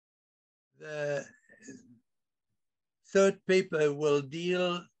The third paper will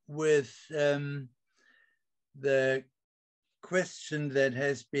deal with the question that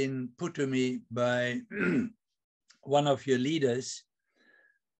has been put to me by one of your leaders.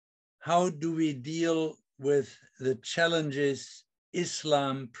 How do we deal with the challenges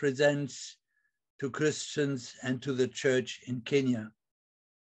Islam presents to Christians and to the church in Kenya?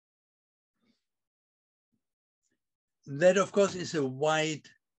 That, of course, is a wide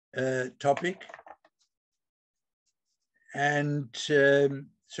topic. And so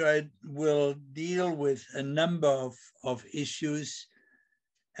I will deal with a number of issues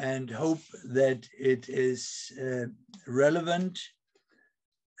and hope that it is relevant.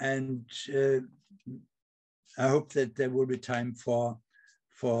 And I hope that there will be time for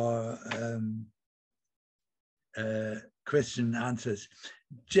question and answers.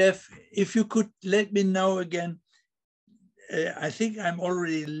 Jeff, if you could let me know again, I think I'm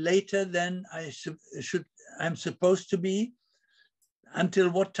already later than I'm supposed to be. Until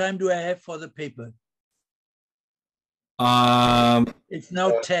what time do I have for the paper? It's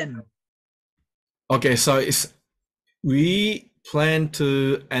now 10. Okay, so we plan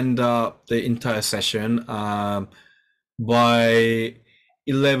to end up the entire session by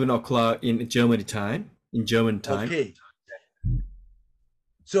 11 o'clock in German time. Okay.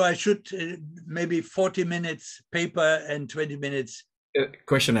 So I should maybe 40 minutes paper and 20 minutes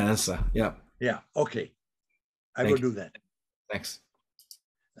question and answer. Yeah. Yeah. Okay. I will do that. Thanks.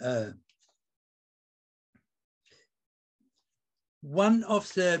 One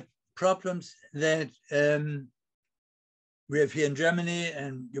of the problems that we have here in Germany,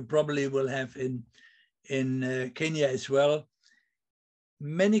 and you probably will have in Kenya as well,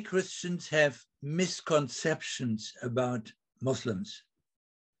 many Christians have misconceptions about Muslims.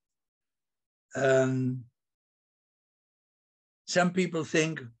 Some people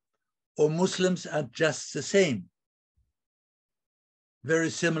think, oh, Muslims are just the same.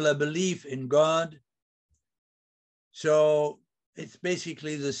 Very similar belief in God. So it's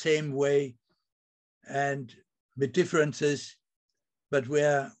basically the same way and with differences, but we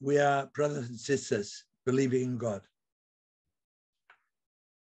are brothers and sisters believing in God.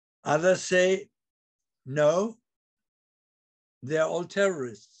 Others say, no, they're all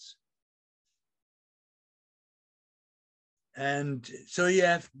terrorists. And so you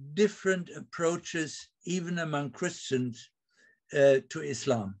have different approaches, even among Christians, to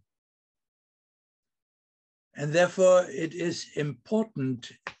Islam. And therefore, it is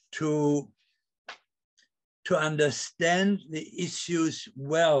important to understand the issues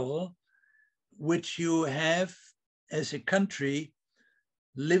well, which you have as a country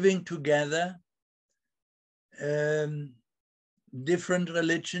living together, different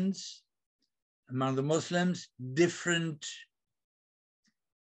religions among the Muslims, different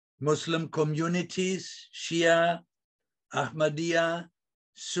Muslim communities, Shia, Ahmadiyya,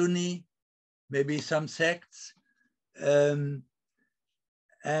 Sunni, maybe some sects.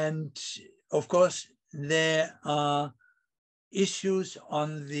 And of course, there are issues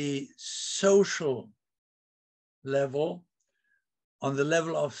on the social level, on the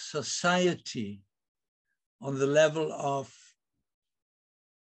level of society, on the level of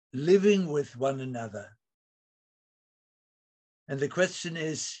living with one another. And the question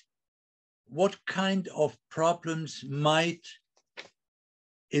is, what kind of problems might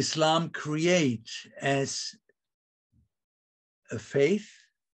Islam create as a faith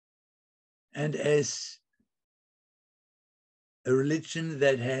and as a religion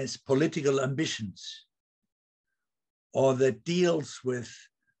that has political ambitions or that deals with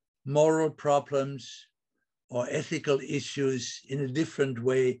moral problems or ethical issues in a different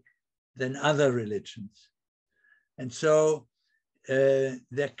way than other religions. And so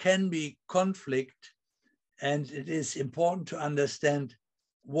there can be conflict, and it is important to understand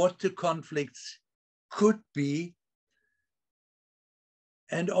what the conflicts could be,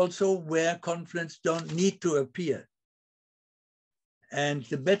 and also where conflicts don't need to appear. And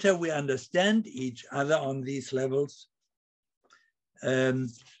the better we understand each other on these levels,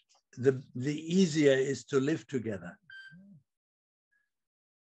 the easier it is to live together.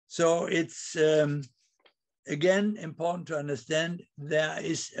 So it's, again, important to understand there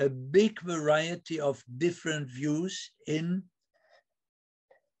is a big variety of different views in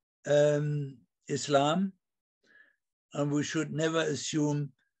Islam, and we should never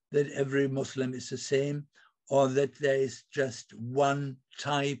assume that every Muslim is the same or that there is just one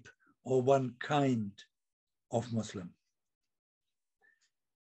type or one kind of Muslim.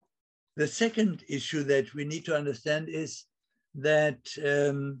 The second issue that we need to understand is that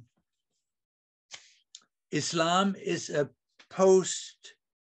Islam is a post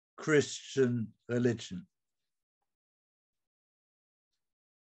Christian religion.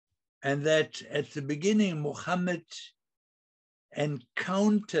 And that at the beginning, Muhammad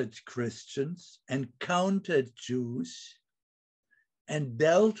encountered Christians, encountered Jews, and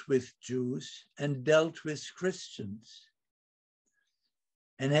dealt with Jews and dealt with Christians,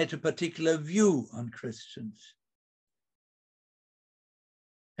 and had a particular view on Christians,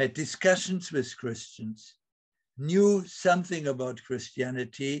 had discussions with Christians, knew something about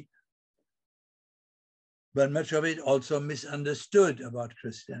Christianity, but much of it also misunderstood about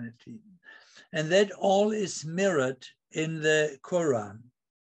Christianity. And that all is mirrored in the Quran.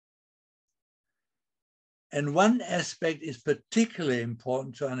 And one aspect is particularly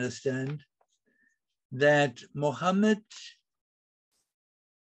important to understand, that Muhammad,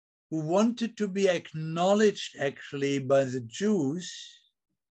 who wanted to be acknowledged actually by the Jews,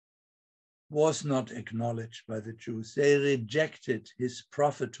 was not acknowledged by the Jews. They rejected his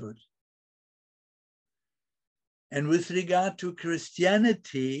prophethood. And with regard to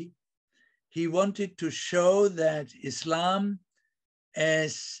Christianity, he wanted to show that Islam,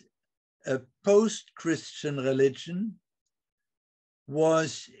 as a post-Christian religion,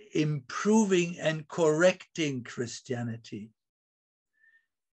 was improving and correcting Christianity.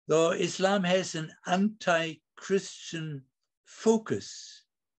 Though Islam has an anti-Christian focus,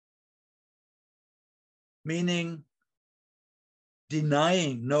 meaning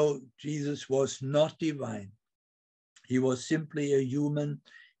denying, no, Jesus was not divine. He was simply a human.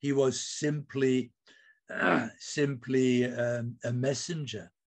 He was simply a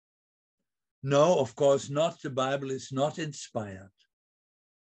messenger. No, of course not. The Bible is not inspired.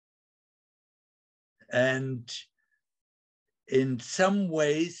 And in some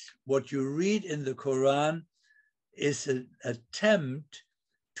ways, what you read in the Quran is an attempt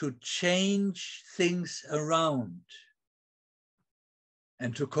to change things around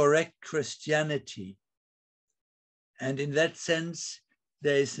and to correct Christianity. And in that sense,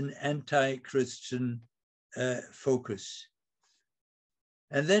 there is an anti-Christian focus.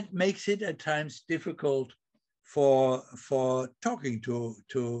 And that makes it at times difficult for talking to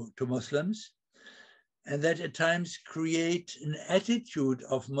Muslims, and that at times create an attitude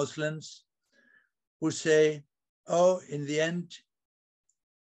of Muslims who say, oh, in the end,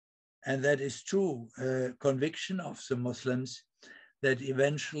 and that is true, conviction of the Muslims, that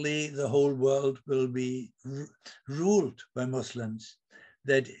eventually the whole world will be ruled by Muslims,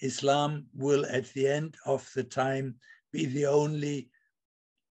 that Islam will at the end of the time be the only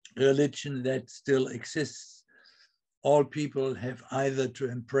religion that still exists. All people have either to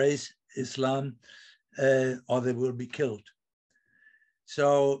embrace Islam or they will be killed.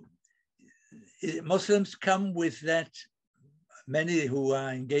 So Muslims come with that, many who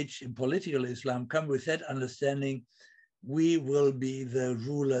are engaged in political Islam come with that understanding: we will be the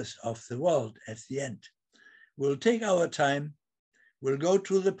rulers of the world at the end. We'll take our time, we'll go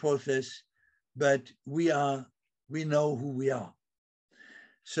through the process, but we know who we are.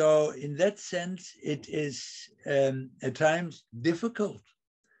 So in that sense, it is at times difficult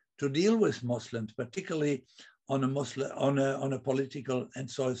to deal with Muslims, particularly on a political and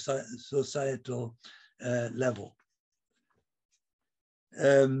societal level.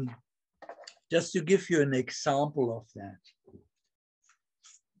 Just to give you an example of that,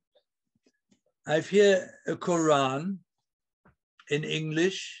 I've here a Quran in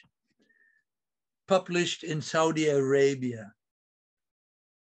English published in Saudi Arabia.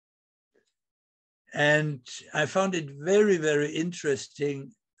 And I found it very, very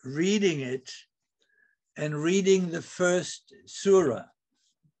interesting reading it and reading the first surah.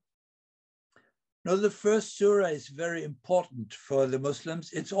 Now, the first surah is very important for the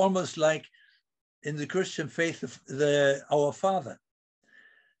Muslims. It's almost like in the Christian faith of Our Father.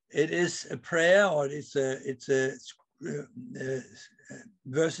 It is a prayer, or it's a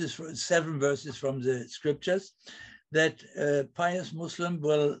verses, 7 verses from the scriptures that a pious Muslim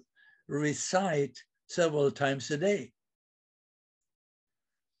will recite several times a day.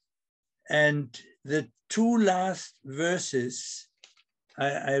 And the 2 last verses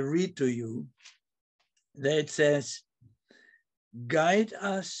I read to you, that it says, guide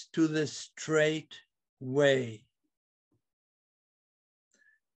us to the straight way.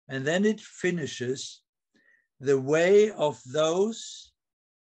 And then it finishes, the way of those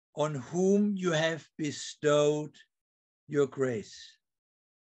on whom you have bestowed your grace.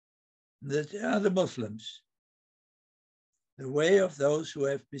 That are the Muslims. The way of those who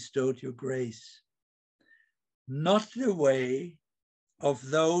have bestowed your grace. Not the way of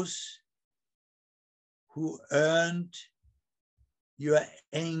those who earned your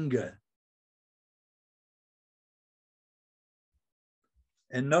anger.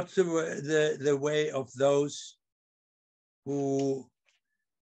 and not the way of those who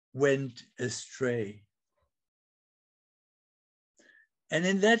went astray. And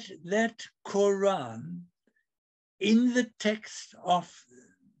in that Quran, in the text of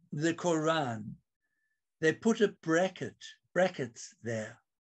the Quran, they put a brackets there.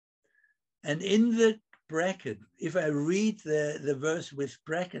 And in the bracket, if I read the verse with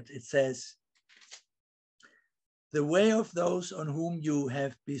bracket, it says, the way of those on whom you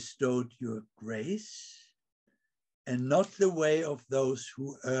have bestowed your grace, and not the way of those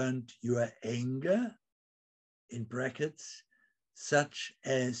who earned your anger, in brackets, such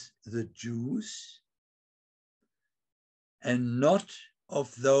as the Jews, and not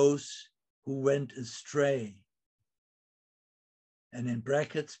of those who went astray. And in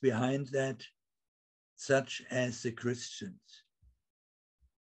brackets behind that, such as the Christians.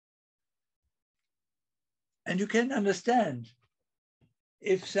 And you can understand,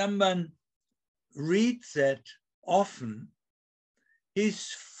 if someone reads that often,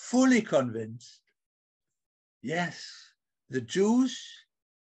 he's fully convinced, yes, the Jews,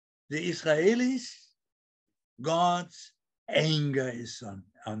 the Israelis, God's anger is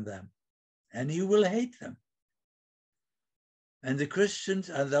on them, and he will hate them. And the Christians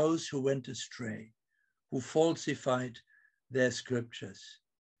are those who went astray, who falsified their scriptures,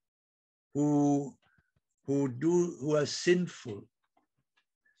 who are sinful.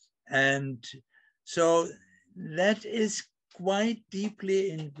 And so that is quite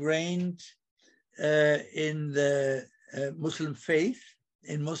deeply ingrained in the Muslim faith,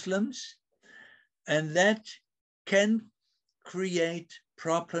 in Muslims, and that can create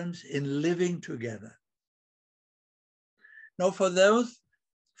problems in living together. Now, for those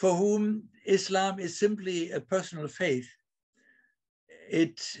for whom Islam is simply a personal faith,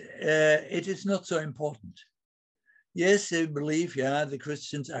 it is not so important. Yes, they believe, yeah, the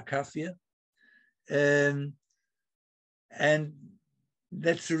Christians are kafir. And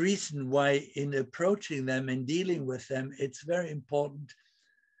that's the reason why in approaching them and dealing with them, it's very important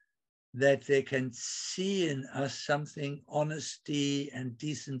that they can see in us something, honesty and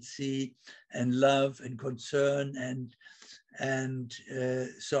decency and love and concern and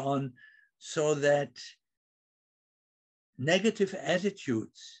so on, so that negative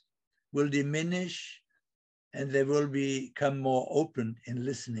attitudes will diminish and they will become more open in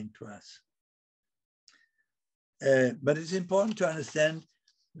listening to us. But it's important to understand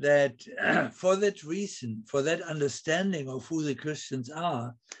that for that reason, for that understanding of who the Christians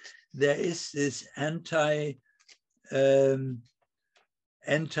are, there is this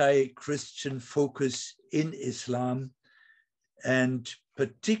anti-Christian focus in Islam. And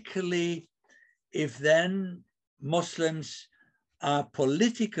particularly if then Muslims are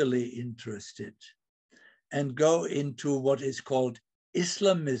politically interested and go into what is called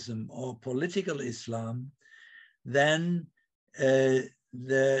Islamism or political Islam, then there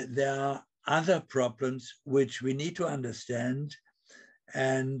are other problems which we need to understand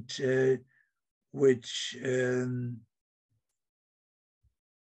and which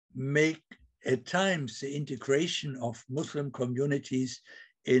make at times the integration of Muslim communities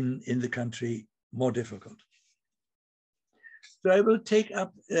in the country more difficult. So I will take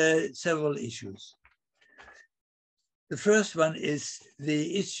up several issues. The first one is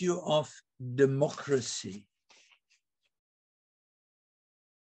the issue of democracy.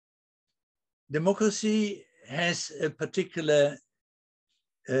 Democracy has a particular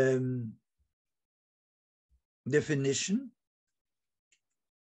definition.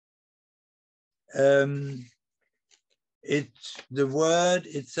 The word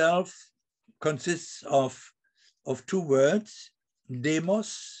itself consists of two words,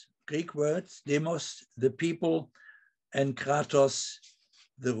 demos, Greek words, demos, the people, and kratos,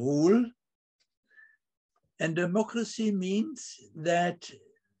 the rule. And democracy means that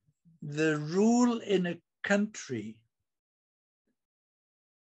the rule in a country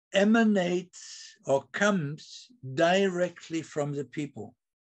emanates or comes directly from the people.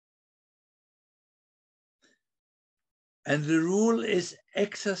 And the rule is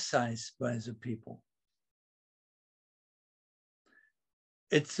exercised by the people.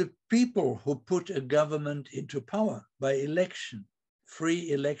 It's the people who put a government into power by election,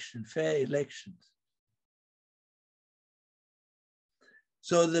 free election, fair elections.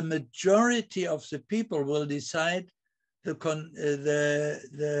 So the majority of the people will decide what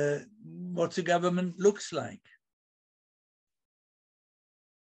the government looks like.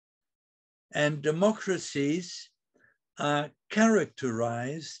 And democracies are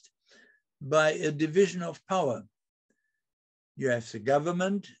characterized by a division of power. You have the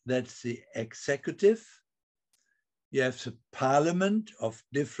government, that's the executive, You have the parliament of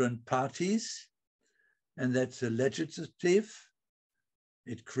different parties, and that's the legislative.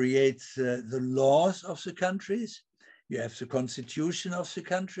 It creates the laws of the countries. You have the constitution of the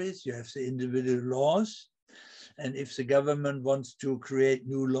countries. You have the individual laws. And if the government wants to create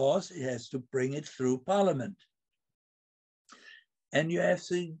new laws, it has to bring it through parliament. And you have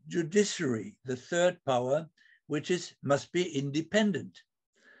the judiciary, the third power, which must be independent,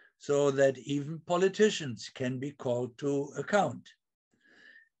 so that even politicians can be called to account.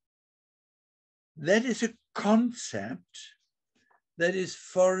 That is a concept that is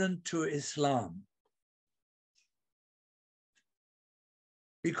foreign to Islam.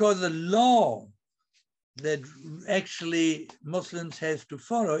 Because the law that actually Muslims have to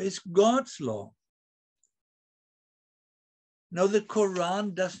follow is God's law. Now, the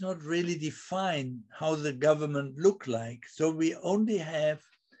Quran does not really define how the government look like, so we only have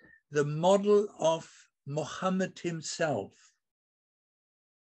the model of Muhammad himself.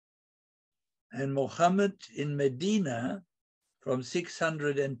 And Muhammad in Medina, from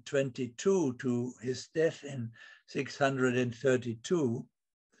 622 to his death in 632,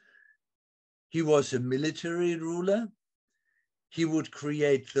 he was a military ruler. He would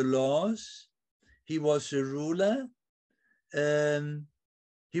create the laws. He was a ruler.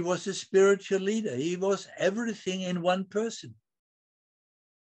 He was a spiritual leader. He was everything in one person.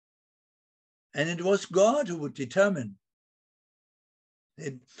 And it was God who would determine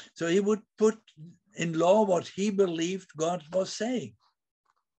it. So he would put in law what he believed God was saying.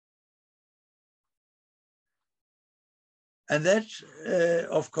 And that,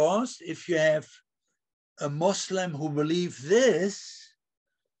 of course, if you have a Muslim who believes this,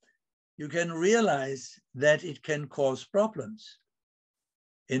 you can realize that it can cause problems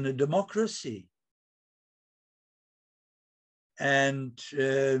in a democracy. And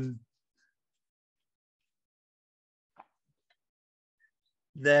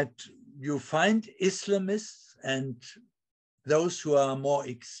that you find Islamists and those who are more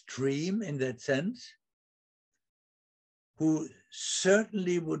extreme in that sense, who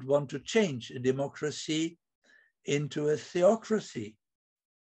certainly would want to change a democracy into a theocracy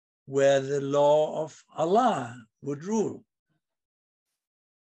where the law of Allah would rule.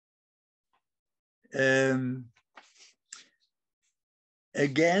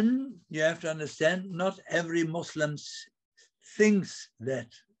 Again, you have to understand, not every Muslim thinks that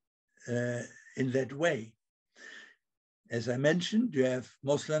in that way. As I mentioned, you have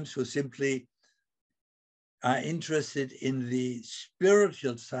Muslims who simply are interested in the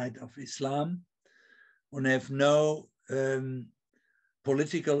spiritual side of Islam and have no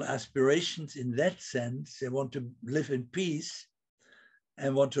political aspirations in that sense. They want to live in peace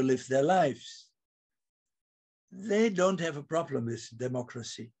and want to live their lives. They don't have a problem with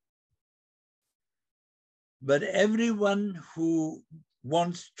democracy. But everyone who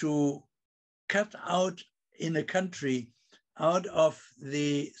wants to cut out in a country, out of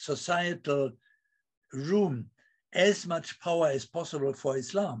the societal room, as much power as possible for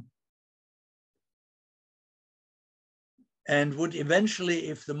Islam, and would eventually,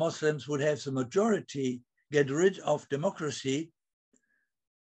 if the Muslims would have the majority, get rid of democracy,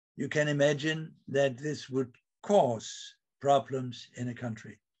 you can imagine that this would cause problems in a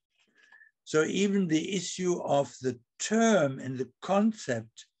country. So even the issue of the term and the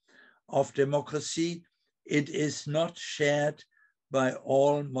concept of democracy, it is not shared by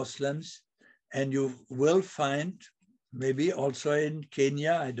all Muslims. And you will find, maybe also in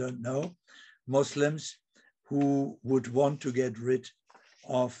Kenya, I don't know, Muslims who would want to get rid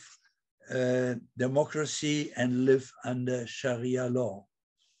of democracy and live under Sharia law.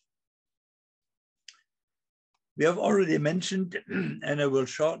 We have already mentioned, and I will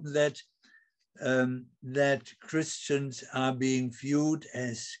shorten that, that Christians are being viewed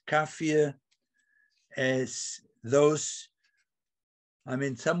as kafir, as those, I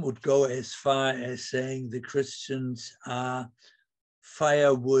mean, some would go as far as saying the Christians are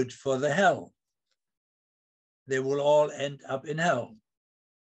firewood for the hell. They will all end up in hell.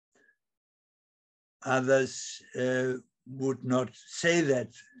 Others would not say that,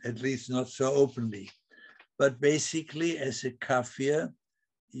 at least not so openly. But basically, as a kafir,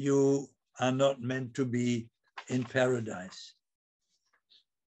 you are not meant to be in paradise.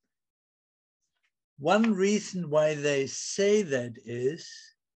 One reason why they say that is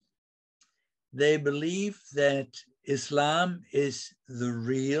they believe that Islam is the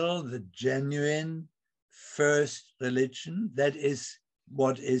real, the genuine first religion. That is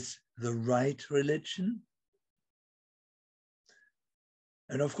what is the right religion.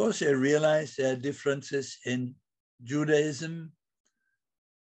 And of course, they realize there are differences in Judaism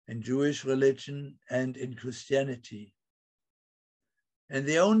in Jewish religion and in Christianity. And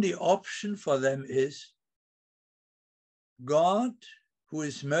the only option for them is God, who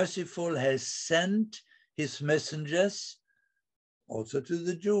is merciful, has sent his messengers also to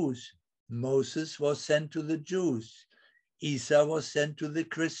the Jews. Moses was sent to the Jews. Isa was sent to the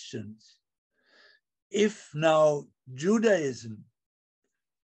Christians. If now Judaism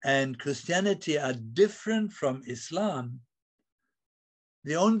and Christianity are different from Islam,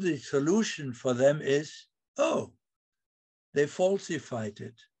 the only solution for them is, oh, they falsified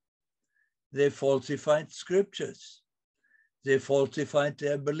it. They falsified scriptures. They falsified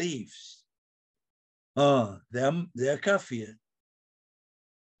their beliefs. Oh, they're kafir.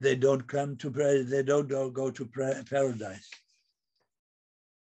 They don't come to prayer. They don't go to paradise.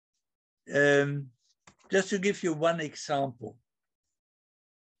 Just to give you one example,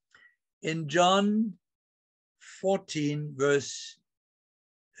 in John 14, verse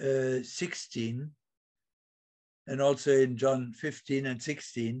 16, and also in John 15 and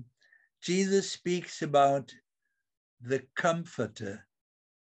 16, Jesus speaks about the Comforter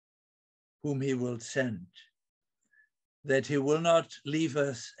whom he will send, that he will not leave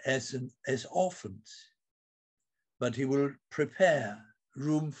us as orphans, but he will prepare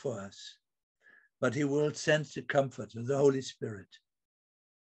room for us, but he will send the Comforter, the Holy Spirit.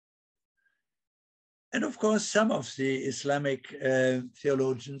 And of course, some of the Islamic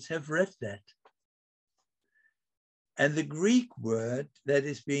theologians have read that. And the Greek word that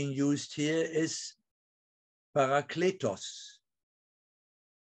is being used here is parakletos,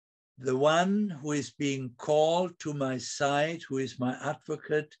 the one who is being called to my side, who is my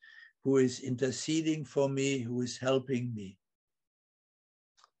advocate, who is interceding for me, who is helping me.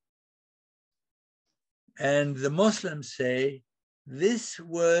 And the Muslims say this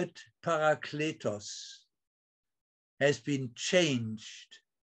word parakletos has been changed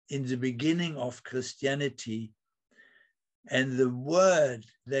in the beginning of Christianity. And the word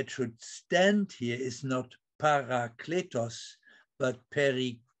that should stand here is not parakletos, but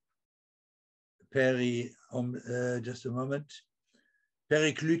just a moment,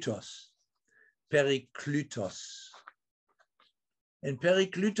 periklutos. Periklutos. And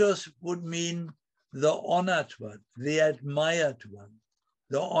periklutos would mean the honored one, the admired one,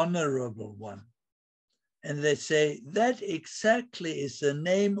 the honorable one. And they say that exactly is the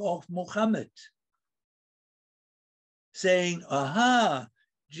name of Muhammad. Saying, aha,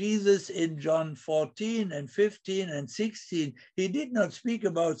 Jesus in John 14 and 15 and 16, he did not speak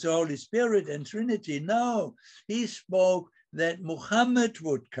about the Holy Spirit and Trinity. No, he spoke that Muhammad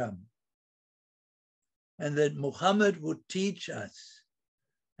would come and that Muhammad would teach us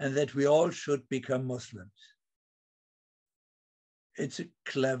and that we all should become Muslims. It's a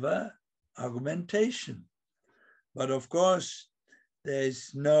clever argumentation. But of course,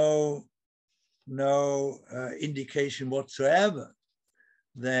 there's no indication whatsoever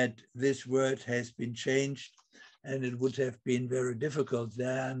that this word has been changed, and it would have been very difficult.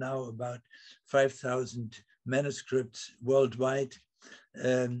 There are now about 5,000 manuscripts worldwide,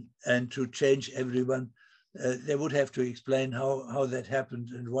 and to change everyone, they would have to explain how that happened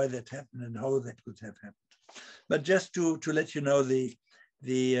and why that happened and how that could have happened. But just to let you know the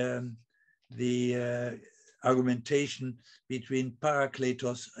argumentation between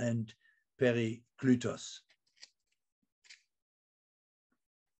parakletos and periklutos.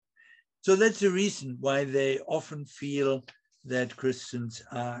 So that's the reason why they often feel that Christians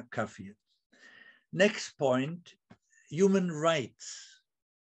are kafir. Next point, human rights.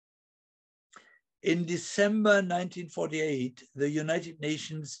 In December 1948, the United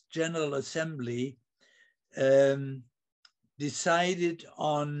Nations General Assembly decided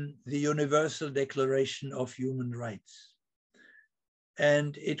on the Universal Declaration of Human Rights.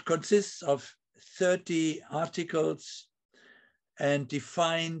 And it consists of 30 articles and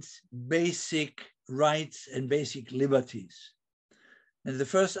defines basic rights and basic liberties. And the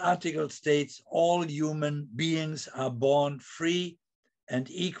first article states, all human beings are born free and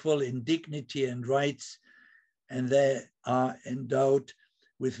equal in dignity and rights, and they are endowed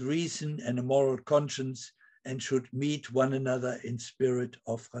with reason and a moral conscience and should meet one another in spirit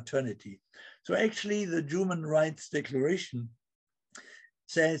of fraternity. So actually the Human Rights Declaration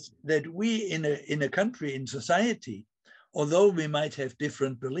says that we in a country, in society, although we might have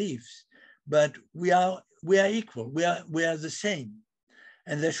different beliefs, but we are equal, we are the same,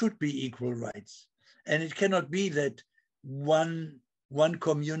 and there should be equal rights. And it cannot be that one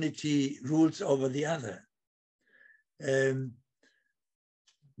community rules over the other.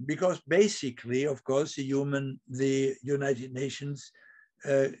 Because basically, of course, the United Nations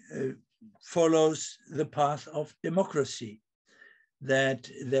follows the path of democracy. that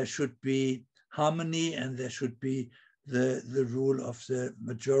there should be harmony and there should be the rule of the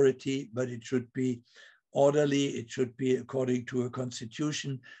majority, but it should be orderly, it should be according to a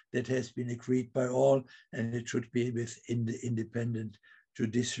constitution that has been agreed by all, and it should be within the independent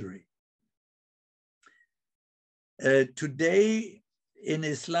judiciary. Today in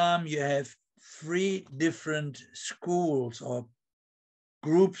Islam, you have 3 different schools or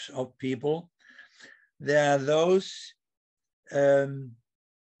groups of people. There are those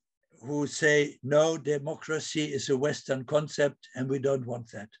who say, no, democracy is a Western concept and we don't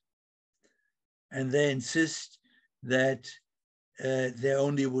want that. And they insist that they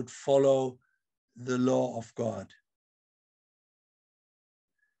only would follow the law of God.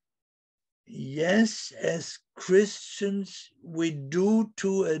 Yes, as Christians, we do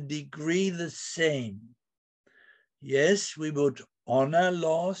to a degree the same. Yes, we would honor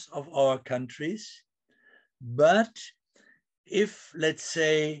laws of our countries, but if, let's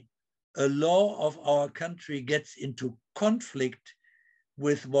say, a law of our country gets into conflict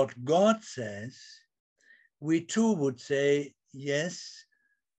with what God says, we too would say, yes,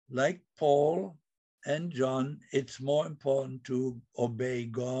 like Paul and John, it's more important to obey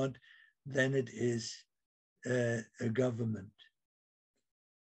God than it is a government.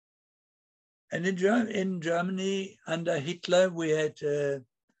 And in Germany, under Hitler, we had a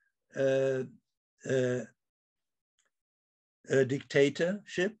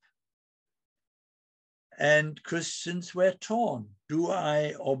dictatorship, and Christians were torn. Do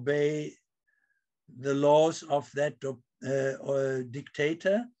I obey the laws of that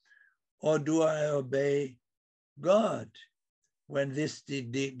dictator, or do I obey God when this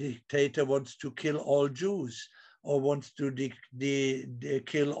dictator wants to kill all Jews, or wants to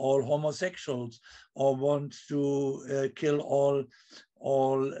kill all homosexuals, or wants to kill all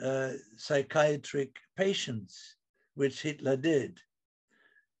psychiatric patients, which Hitler did?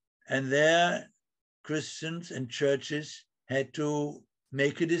 And there, Christians and churches had to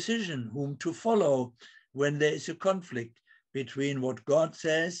make a decision whom to follow when there is a conflict between what God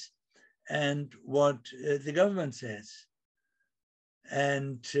says and what the government says.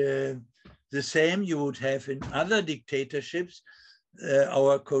 And the same you would have in other dictatorships.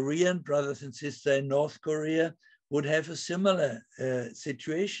 Our Korean brothers and sisters in North Korea would have a similar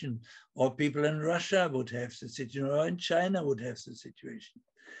situation, or people in Russia would have the situation, or in China would have the situation.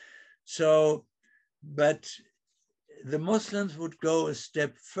 So, but the Muslims would go a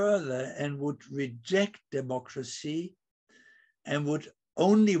step further and would reject democracy and would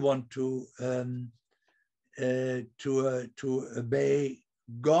only want to obey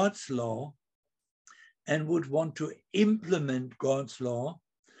God's law, and would want to implement God's law.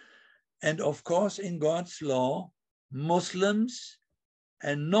 And of course, in God's law, Muslims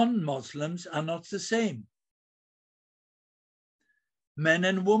and non-Muslims are not the same. Men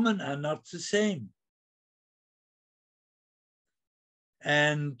and women are not the same.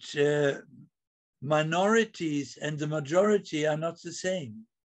 And minorities and the majority are not the same.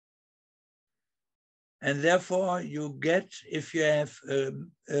 And therefore, you get, if you have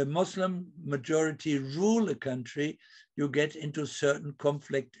a Muslim majority rule a country, you get into certain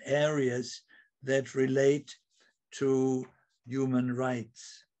conflict areas that relate to human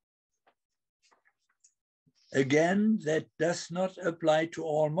rights. Again, that does not apply to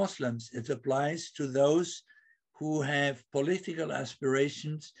all Muslims. It applies to those who have political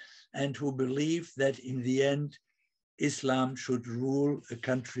aspirations and who believe that in the end, Islam should rule a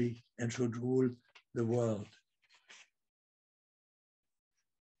country and should rule the world.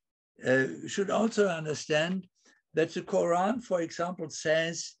 Should also understand that the Quran, for example,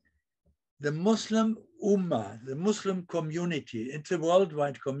 says the Muslim Ummah, the Muslim community, it's a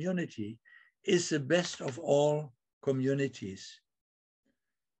worldwide community, is the best of all communities.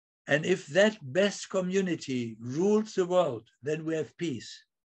 And if that best community rules the world, then we have peace.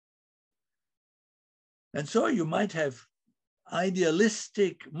 And so you might have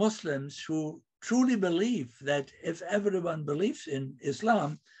idealistic Muslims who truly believe that if everyone believes in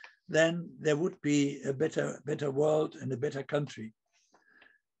Islam, then there would be a better world and a better country.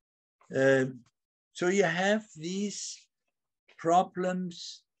 So you have these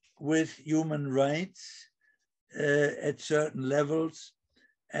problems with human rights at certain levels,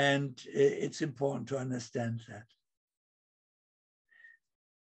 and it's important to understand that.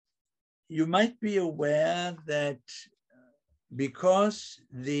 You might be aware that because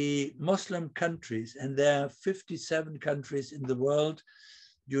the Muslim countries, and there are 57 countries in the world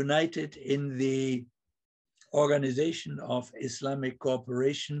united in the Organization of Islamic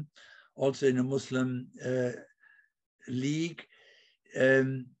Cooperation, also in a Muslim league,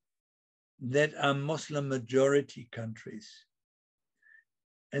 that are Muslim majority countries.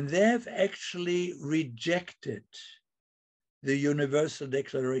 And they have actually rejected the Universal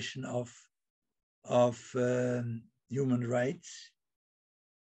Declaration of Human Rights.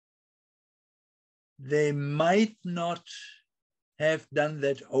 They might not have done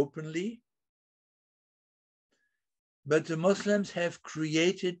that openly, but the Muslims have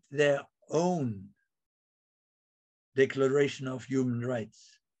created their own Declaration of Human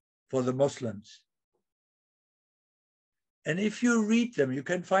Rights for the Muslims. And if you read them, you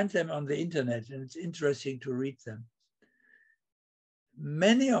can find them on the internet, and it's interesting to read them.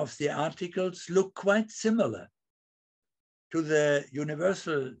 Many of the articles look quite similar to the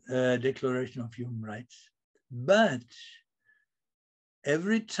Universal Declaration of Human Rights. But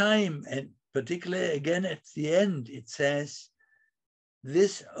every time, and particularly again at the end, it says,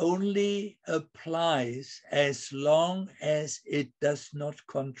 this only applies as long as it does not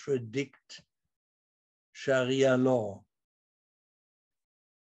contradict Sharia law.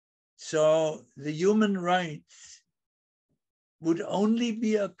 So the human rights would only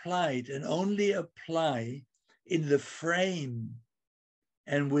be applied and only apply in the frame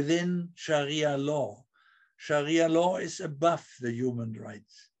and within Sharia law. Sharia law is above the human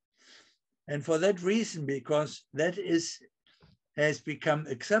rights. And for that reason, because that has become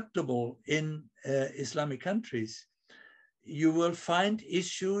acceptable in Islamic countries, you will find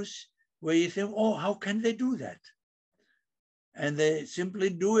issues where you think, oh, how can they do that? And they simply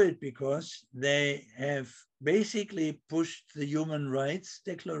do it because they have basically pushed the Human Rights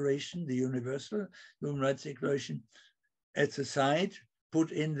Declaration, the Universal Human Rights Declaration, at the side,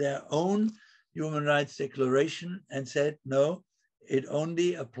 put in their own Human Rights Declaration and said, no, it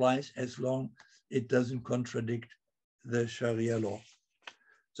only applies as long as it doesn't contradict the Sharia law.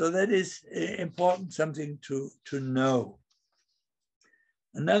 So that is important, something to know.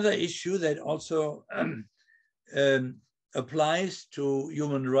 Another issue that also applies to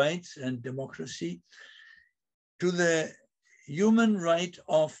human rights and democracy, to the human right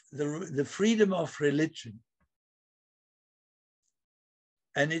of the freedom of religion.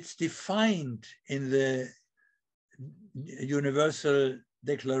 And it's defined in the Universal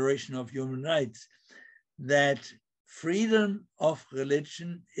Declaration of Human Rights that freedom of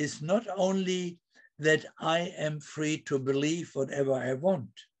religion is not only that I am free to believe whatever I want.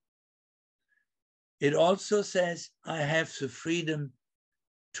 It also says I have the freedom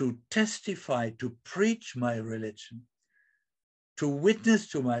to testify, to preach my religion, to witness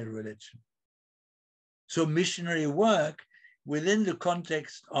to my religion. So missionary work within the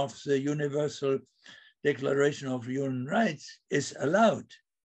context of the Universal Declaration of Human Rights is allowed.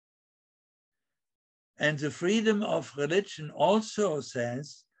 And the freedom of religion also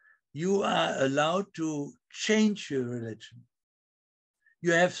says you are allowed to change your religion.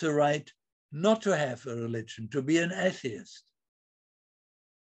 You have the right not to have a religion, to be an atheist.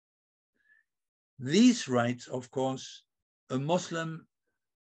 These rights, of course, a Muslim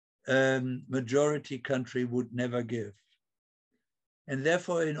majority country would never give. And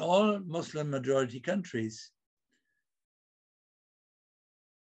therefore, in all Muslim majority countries,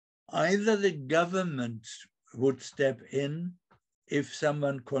 either the government would step in if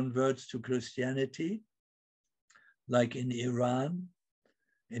someone converts to Christianity, like in Iran,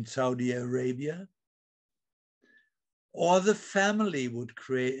 in Saudi Arabia, or the family would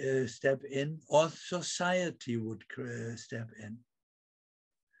step in, or society would step in.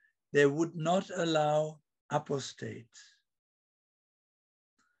 They would not allow apostates.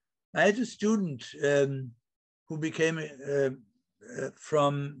 I had a student who became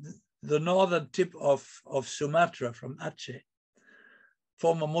from the northern tip of Sumatra, from Aceh,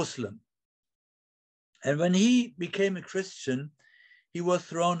 former Muslim. And when he became a Christian, he was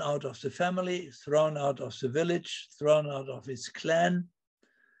thrown out of the family, thrown out of the village, thrown out of his clan.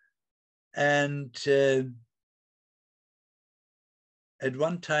 And at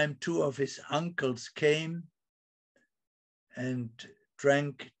one time, two of his uncles came and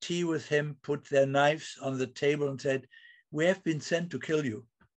drank tea with him, put their knives on the table and said, "We have been sent to kill you,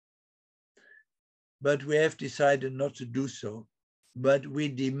 but we have decided not to do so. But we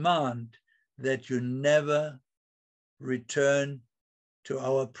demand that you never return to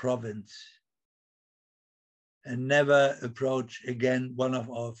our province and never approach again one of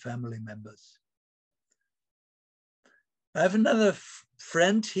our family members." I have another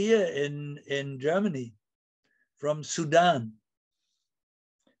friend here in Germany from Sudan.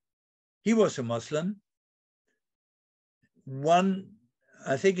 He was a Muslim.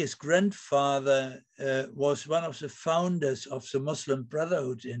 I think his grandfather was one of the founders of the Muslim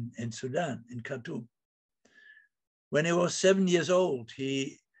Brotherhood in Sudan, in Khartoum. When he was 7 years old,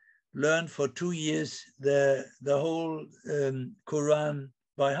 he learned for 2 years the whole Quran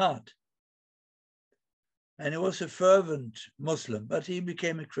by heart. And he was a fervent Muslim, but he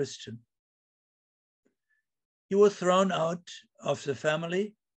became a Christian. He was thrown out of the family.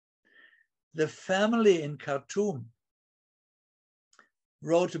 The family in Khartoum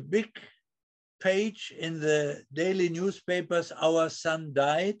wrote a big page in the daily newspapers, "Our son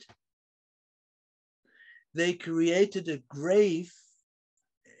died." They created a grave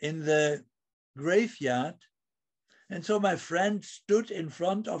in the graveyard. And so my friend stood in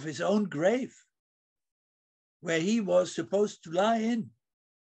front of his own grave where he was supposed to lie in.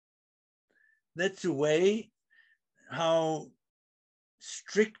 That's the way how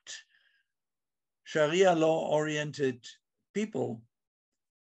strict Sharia law-oriented people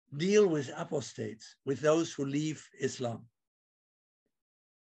deal with apostates, with those who leave Islam.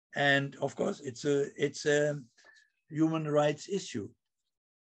 And of course, it's a human rights issue.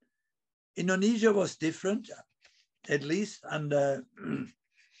 Indonesia was different, at least under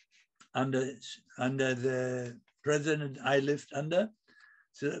the president I lived under,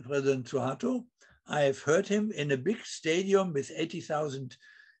 President Suharto. I have heard him in a big stadium with 80,000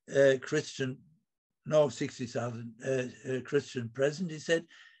 60,000 Christian present. He said,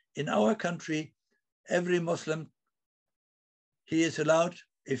 in our country, every Muslim, he is allowed,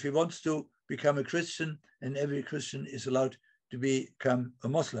 if he wants to, become a Christian, and every Christian is allowed to become a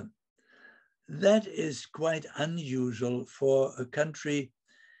Muslim. That is quite unusual for a country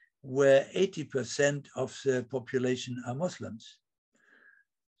where 80% of the population are Muslims.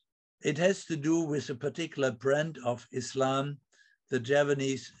 It has to do with a particular brand of Islam, the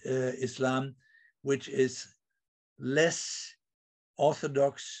Javanese Islam, which is less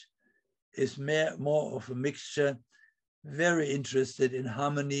orthodox, is more of a mixture, very interested in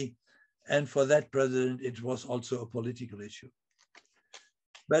harmony. And for that president, it was also a political issue.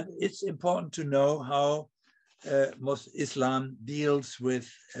 But it's important to know how Islam deals with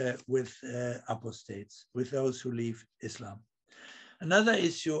apostates, with those who leave Islam. Another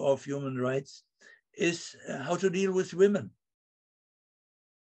issue of human rights is how to deal with women.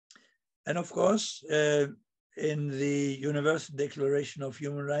 And of course, in the Universal Declaration of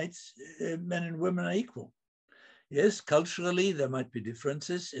Human Rights, men and women are equal. Yes, culturally, there might be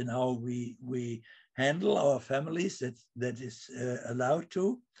differences in how we handle our families, that is allowed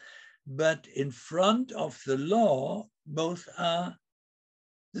to. But in front of the law, both are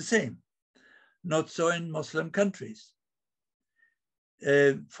the same. Not so in Muslim countries.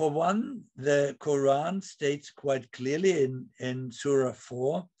 For one, the Quran states quite clearly in Surah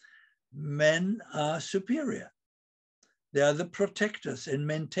 4, men are superior. They are the protectors and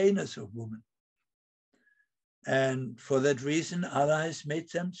maintainers of women. And for that reason, Allah has made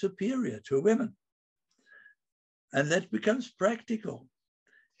them superior to women. And that becomes practical.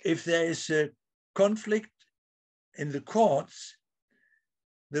 If there is a conflict in the courts,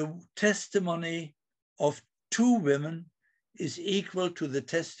 the testimony of two women is equal to the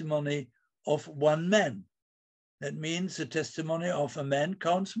testimony of one man. That means the testimony of a man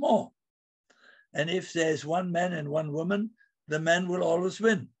counts more. And if there is one man and one woman, the man will always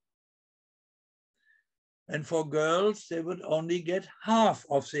win. And for girls, they would only get half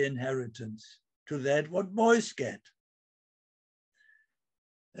of the inheritance to that what boys get.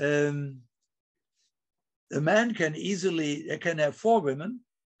 A man can have four women,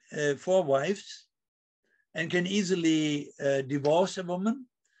 4 wives, and can easily divorce a woman.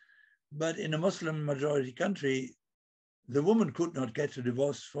 But in a Muslim majority country, the woman could not get a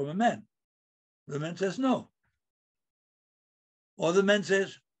divorce from a man. The man says no. Or the man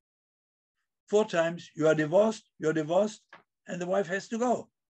says 4 times, you are divorced, and the wife has to go.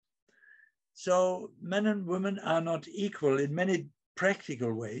 So men and women are not equal in many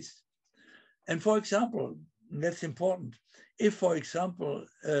practical ways. And for example, that's important, if, for example,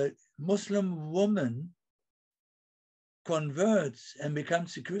 a Muslim woman converts and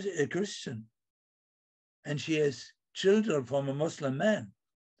becomes a Christian, and she has children from a Muslim man,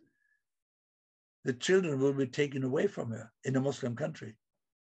 the children will be taken away from her in a Muslim country.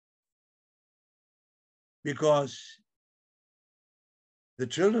 Because the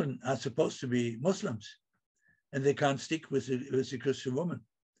children are supposed to be Muslims and they can't stick with a Christian woman.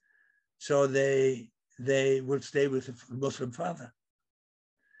 So they will stay with a Muslim father.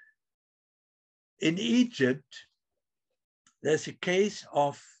 In Egypt, there's a case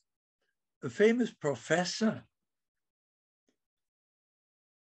of a famous professor,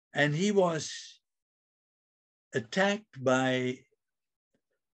 and he was attacked by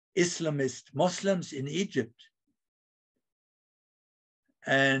Islamist Muslims in Egypt.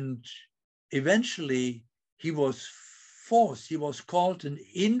 And eventually he was called an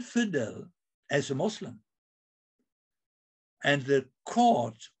infidel as a Muslim. And the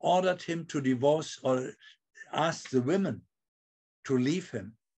court ordered him to divorce or asked the women to leave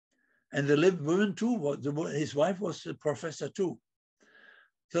him. And the women too, his wife was a professor too.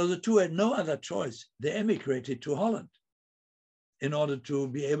 So the two had no other choice. They emigrated to Holland in order to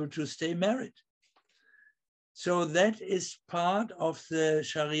be able to stay married. So that is part of the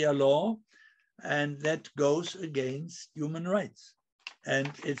Sharia law, and that goes against human rights.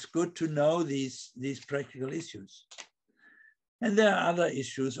 And it's good to know these practical issues. And there are other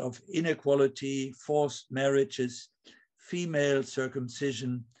issues of inequality, forced marriages, female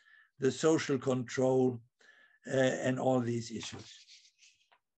circumcision, the social control, and all these issues.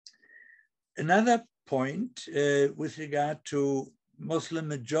 Another point with regard to Muslim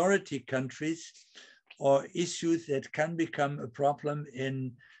majority countries or issues that can become a problem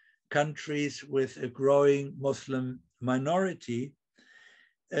in countries with a growing Muslim minority,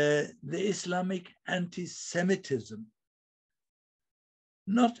 the Islamic anti-Semitism.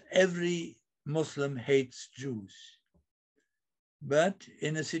 Not every Muslim hates Jews, but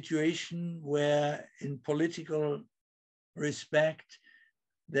in a situation where in political respect,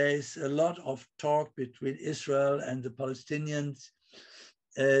 there is a lot of talk between Israel and the Palestinians.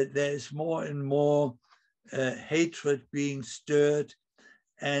 There is more and more hatred being stirred,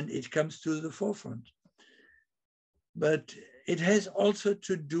 and it comes to the forefront. But it has also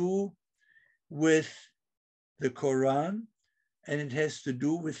to do with the Quran, and it has to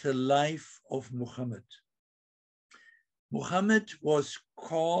do with the life of Muhammad. Muhammad was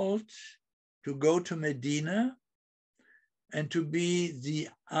called to go to Medina and to be the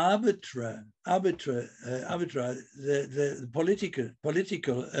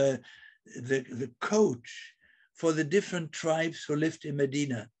the coach for the different tribes who lived in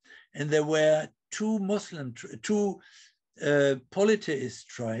Medina. And there were two polytheist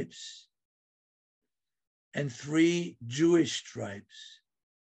tribes and 3 Jewish tribes.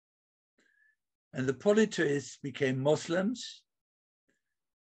 And the polytheists became Muslims,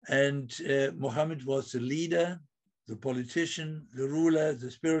 and Muhammad was the leader, the politician, the ruler,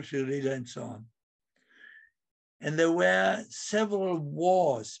 the spiritual leader, and so on. And there were several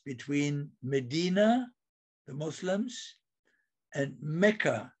wars between Medina, the Muslims, and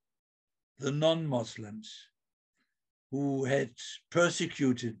Mecca, the non-Muslims, who had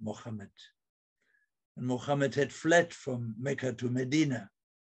persecuted Muhammad. And Muhammad had fled from Mecca to Medina.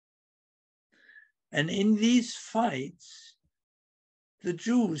 And in these fights, the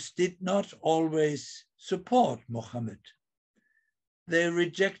Jews did not always support Muhammad. They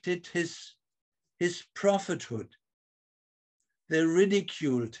rejected his prophethood. They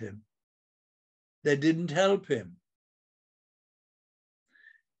ridiculed him. They didn't help him.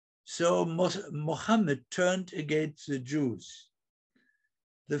 So Muhammad turned against the Jews.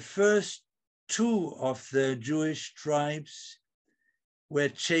 The first 2 of the Jewish tribes were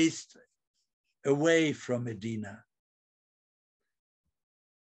chased away from Medina.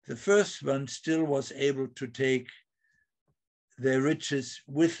 The first one still was able to take their riches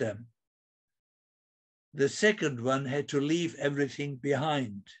with them. The second one had to leave everything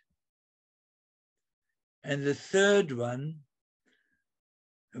behind. And the third one,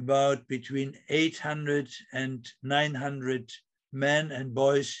 about between 800 and 900 men and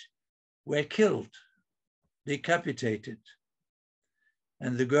boys were killed, decapitated.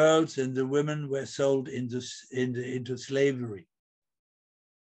 And the girls and the women were sold into slavery.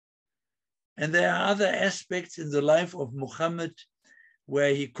 And there are other aspects in the life of Muhammad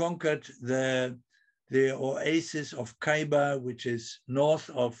where he conquered the oasis of Kaaba, which is north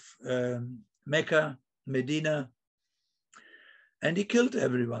of Mecca, Medina, and he killed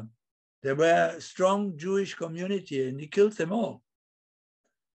everyone. There were a strong Jewish community and he killed them all.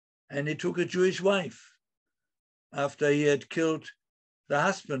 And he took a Jewish wife after he had killed the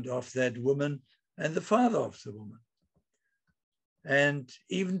husband of that woman and the father of the woman. And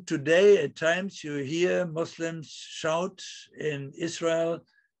even today, at times, you hear Muslims shout in Israel,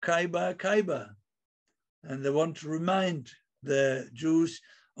 Kaaba, Kaaba. And they want to remind the Jews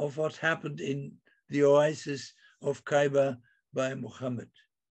of what happened in the oasis of Kaaba by Muhammad.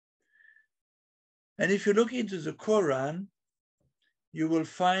 And if you look into the Quran, you will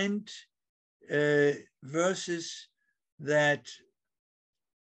find verses that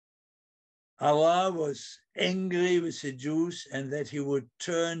Allah was angry with the Jews and that he would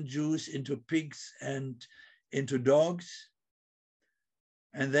turn Jews into pigs and into dogs,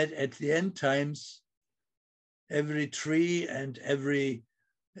 and that at the end times, every tree and every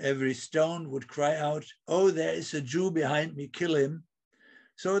stone would cry out, oh, there is a Jew behind me, kill him.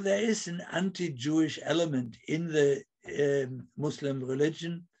 So there is an anti-Jewish element in the Muslim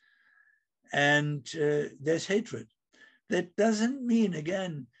religion, and there's hatred. That doesn't mean,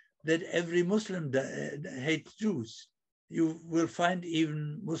 again, that every Muslim hates Jews. You will find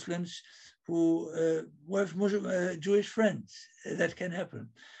even Muslims who have Jewish friends. That can happen.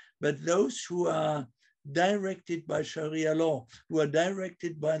 But those who are directed by Sharia law, who are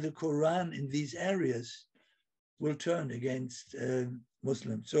directed by the Quran in these areas, will turn against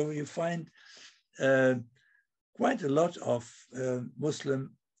Muslims. So you find quite a lot of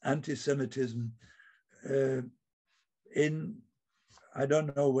Muslim anti-Semitism in, I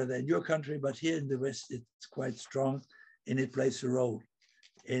don't know whether in your country, but here in the West, it's quite strong, and it plays a role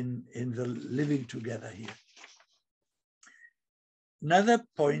in the living together here. Another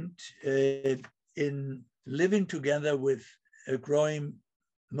point in living together with a growing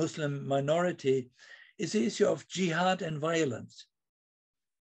Muslim minority is the issue of jihad and violence.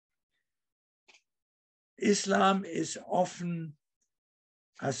 Islam is often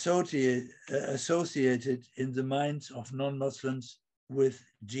associated in the minds of non-Muslims with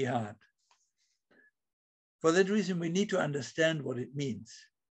jihad. For that reason, we need to understand what it means.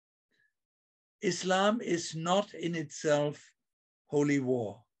 Islam is not in itself holy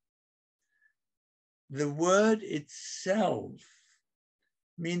war. The word itself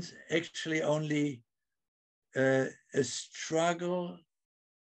means actually only a struggle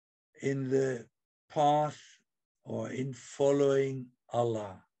in the path or in following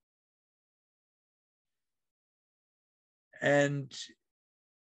Allah. And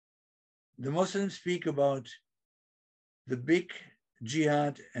the Muslims speak about the big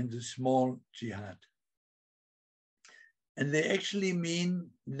jihad and the small jihad. And they actually mean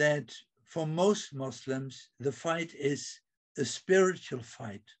that for most Muslims, the fight is a spiritual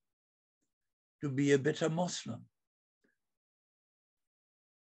fight to be a better Muslim.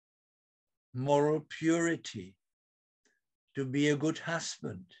 Moral purity, to be a good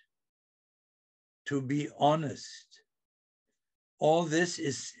husband, to be honest. All this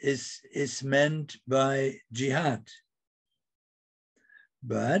is meant by jihad.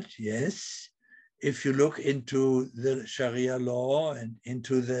 But yes, if you look into the Sharia law and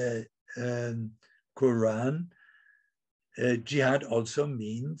into the Quran, jihad also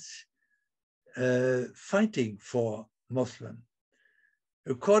means fighting for Muslim.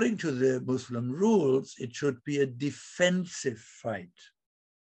 According to the Muslim rules, it should be a defensive fight.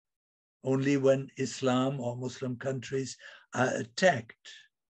 Only when Islam or Muslim countries are attacked.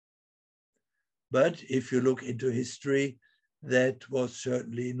 But if you look into history, that was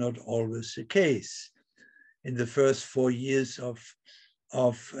certainly not always the case. In the first 4 years of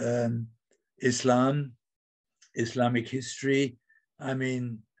Islamic history, I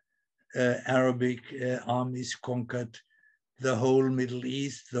mean, Arabic armies conquered the whole Middle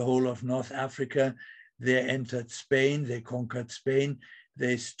East, the whole of North Africa. They entered Spain, they conquered Spain,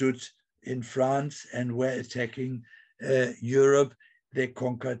 they stood in France and were attacking Europe. They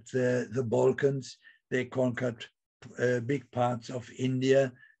conquered the Balkans, they conquered big parts of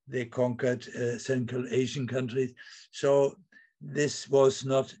India, they conquered Central Asian countries. So this was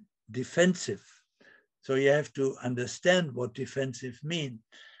not defensive. So you have to understand what defensive means.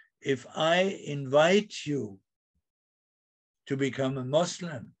 If I invite you to become a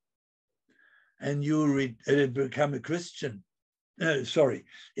Muslim and you become a Christian,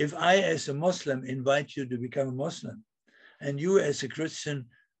 if I as a Muslim invite you to become a Muslim and you as a Christian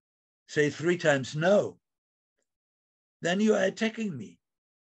say 3 times no, then you are attacking me.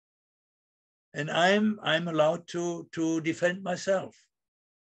 And I'm allowed to defend myself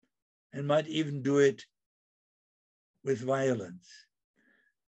and might even do it with violence.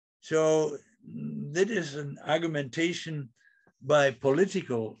 So that is an argumentation by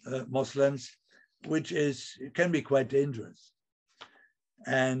political Muslims, which can be quite dangerous.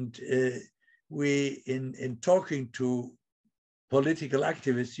 And we, in talking to political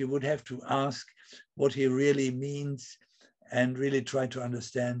activists, you would have to ask what he really means and really try to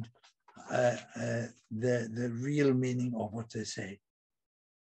understand the real meaning of what they say.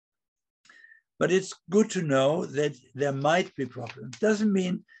 But it's good to know that there might be problems. Doesn't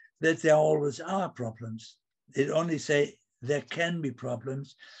mean that there always are problems. It only say there can be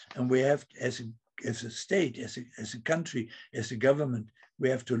problems, and we have, as a state, as a country, as a government, we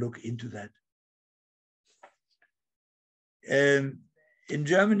have to look into that. In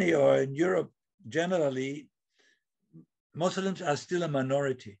Germany or in Europe, generally, Muslims are still a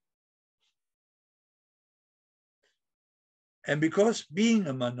minority. And because being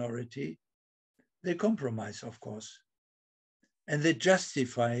a minority, they compromise, of course. And they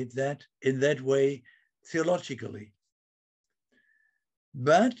justify that in that way theologically.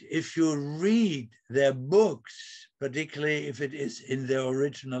 But if you read their books, particularly if it is in their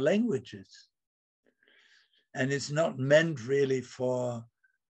original languages, and it's not meant really for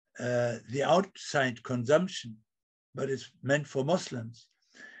the outside consumption, but it's meant for Muslims,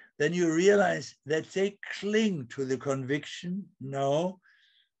 then you realize that they cling to the conviction, no,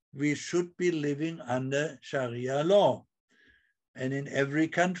 we should be living under Sharia law. And in every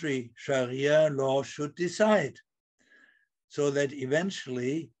country, Sharia law should decide, so that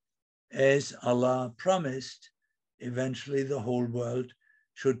eventually, as Allah promised, eventually the whole world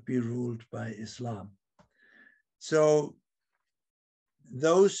should be ruled by Islam. So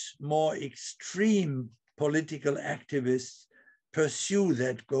those more extreme political activists pursue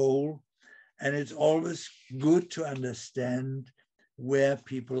that goal, and it's always good to understand where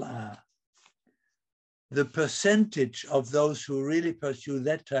people are. The percentage of those who really pursue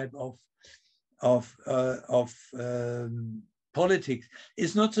that type of politics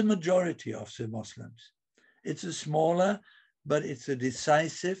is not the majority of the Muslims. It's a smaller, but it's a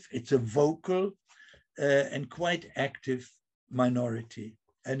decisive, it's a vocal, and quite active minority.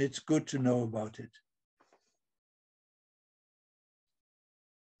 And it's good to know about it.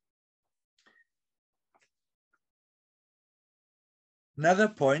 Another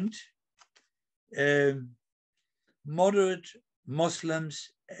point, moderate Muslims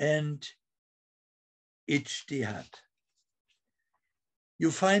and ijtihad.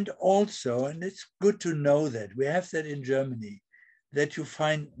 You find also, and it's good to know that, we have that in Germany, that you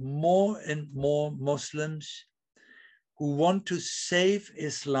find more and more Muslims who want to save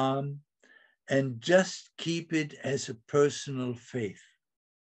Islam and just keep it as a personal faith,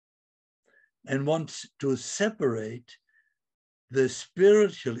 and want to separate the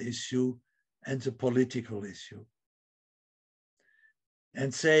spiritual issue and the political issue.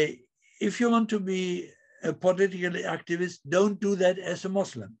 And say, if you want to be a political activist, don't do that as a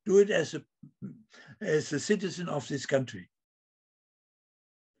Muslim. Do it as a citizen of this country.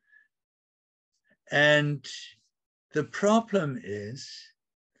 And the problem is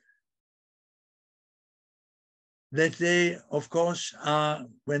that they, of course, are,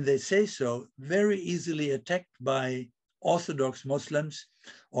 when they say so, very easily attacked by Orthodox Muslims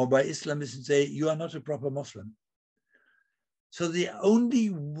or by Islamists and say, you are not a proper Muslim. So the only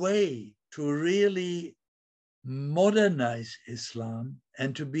way to really modernize Islam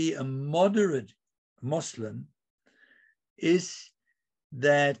and to be a moderate Muslim is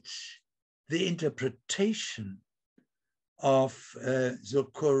that the interpretation of the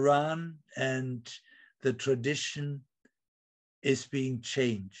Quran and the tradition is being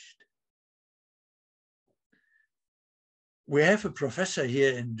changed. We have a professor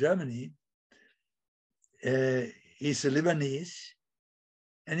here in Germany. He's a Lebanese,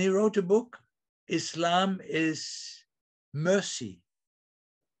 and he wrote a book, Islam is Mercy.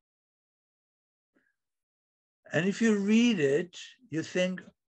 And if you read it, you think,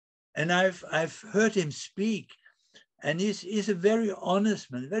 and I've heard him speak, and he's a very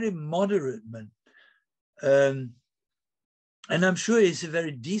honest man, very moderate man. And I'm sure he's a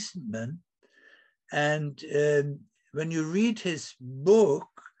very decent man. And when you read his book,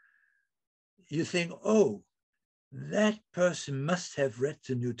 you think, oh, that person must have read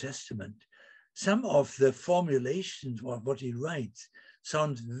the New Testament. Some of the formulations of what he writes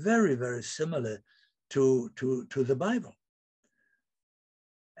sounds very, very similar to the Bible.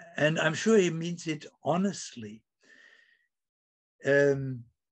 And I'm sure he means it honestly.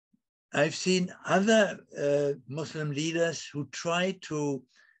 I've seen other Muslim leaders who try to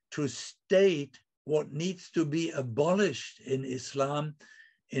state what needs to be abolished in Islam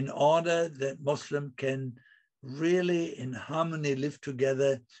in order that Muslims can really in harmony live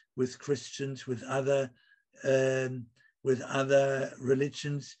together with Christians, with other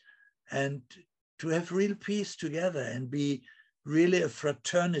religions, and to have real peace together and be really a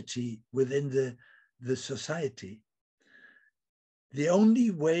fraternity within the society. The only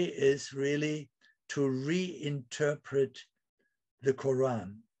way is really to reinterpret the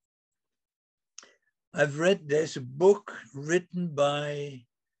Quran. I've read, there's a book written by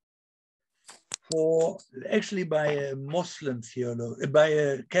a Muslim theologian, by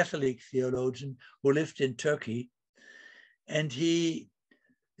a Catholic theologian who lived in Turkey. And he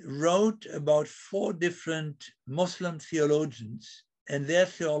wrote about 4 different Muslim theologians and their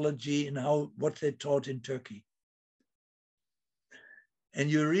theology and what they taught in Turkey. And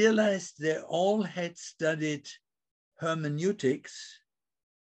you realize they all had studied hermeneutics,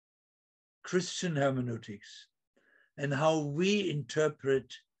 Christian hermeneutics, and how we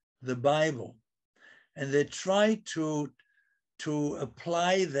interpret the Bible. And they try to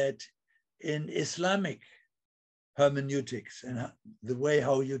apply that in Islamic hermeneutics and the way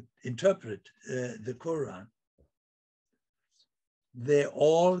how you interpret the Quran. They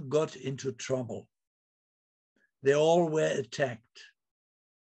all got into trouble they all were attacked,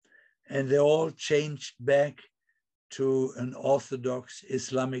 and they all changed back to an orthodox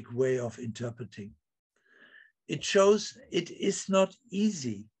Islamic way of interpreting. It shows it is not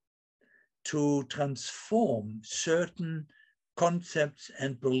easy to transform certain concepts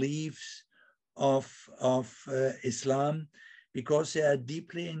and beliefs of Islam, because they are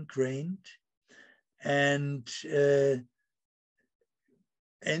deeply ingrained, and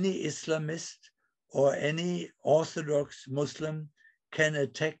any Islamist or any Orthodox Muslim can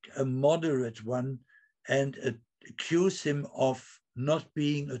attack a moderate one and accuse him of not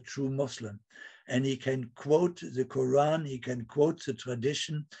being a true Muslim. And he can quote the Quran, he can quote the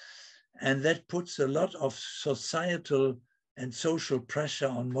tradition, and that puts a lot of societal and social pressure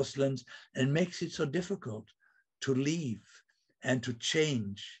on Muslims and makes it so difficult to leave and to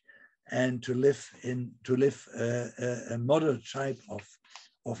change and to live a moderate type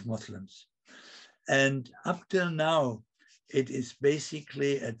of Muslims. And up till now, it is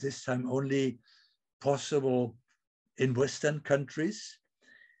basically at this time only possible in Western countries,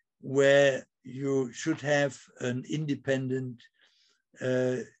 where you should have an independent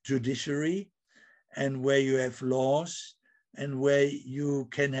judiciary, and where you have laws, and where you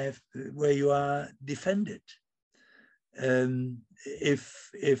can have, where you are defended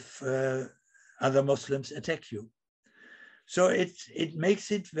if other Muslims attack you. So it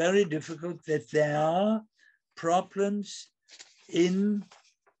makes it very difficult that there are problems in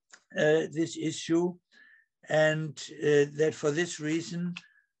this issue, and that for this reason,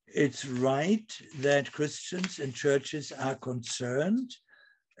 it's right that Christians and churches are concerned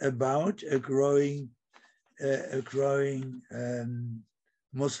about a growing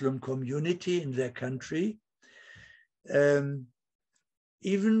Muslim community in their country.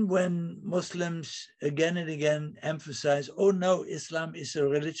 Even when Muslims again and again emphasize, oh no, Islam is a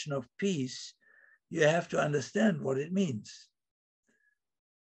religion of peace, you have to understand what it means.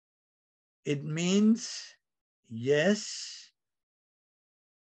 It means, yes,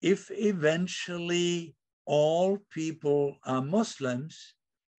 if eventually all people are Muslims,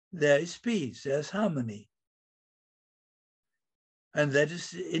 there is peace, there's harmony. And that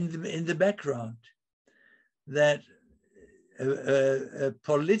is in the background, that a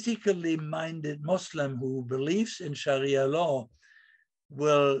politically minded Muslim who believes in Sharia law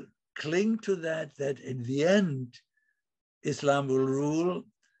will cling to that in the end, Islam will rule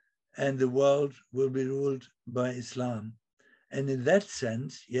and the world will be ruled by Islam. And in that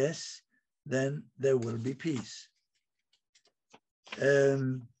sense, yes, then there will be peace.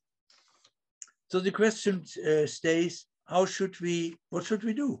 So the question stays, what should we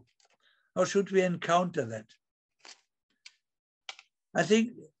do? How should we encounter that? I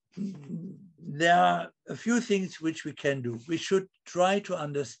think there are a few things which we can do. We should try to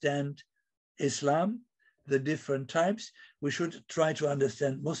understand Islam, the different types. We should try to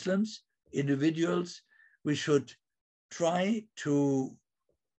understand Muslims, individuals. We should try to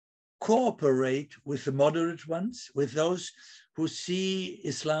cooperate with the moderate ones, with those who see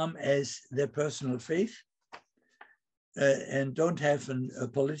Islam as their personal faith and don't have a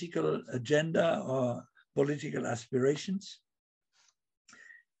political agenda or political aspirations.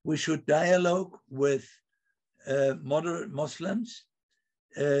 We should dialogue with moderate Muslims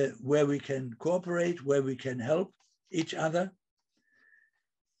where we can cooperate, where we can help each other.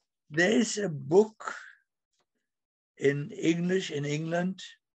 There is a book in English in England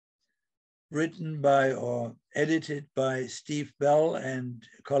written by or edited by Steve Bell and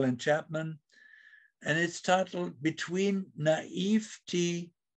Colin Chapman, and it's titled Between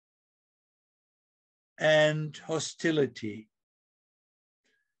Naivety and Hostility.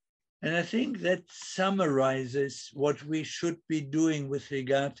 And I think that summarizes what we should be doing with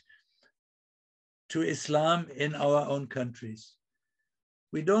regard to Islam in our own countries.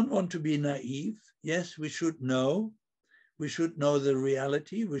 We don't want to be naive. Yes, we should know. We should know the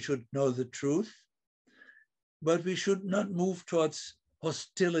reality. We should know the truth. But we should not move towards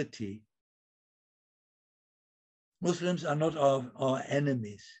hostility. Muslims are not our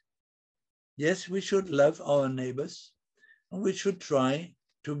enemies. Yes, we should love our neighbors, and we should try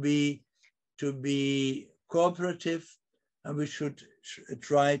to be cooperative, and we should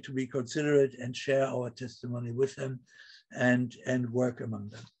try to be considerate and share our testimony with them and work among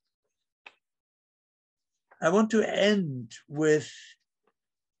them. I want to end with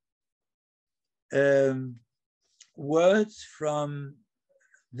words from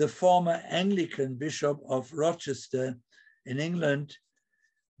the former Anglican Bishop of Rochester in England,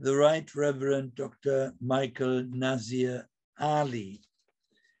 the Right Reverend Dr. Michael Nazir Ali.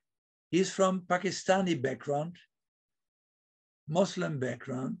 He's from Pakistani background, Muslim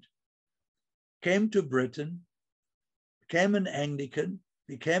background, came to Britain,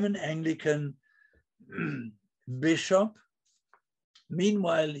 became an Anglican bishop.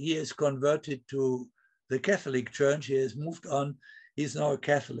 Meanwhile, he is converted to the Catholic Church. He has moved on. He's now a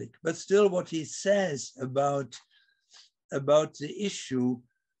Catholic. But still, what he says about the issue,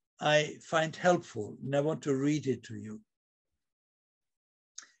 I find helpful, and I want to read it to you.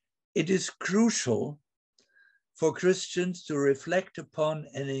 It is crucial for Christians to reflect upon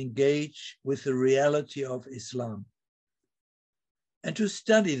and engage with the reality of Islam, and to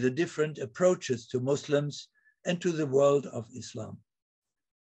study the different approaches to Muslims and to the world of Islam.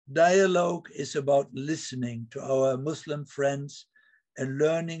 Dialogue is about listening to our Muslim friends and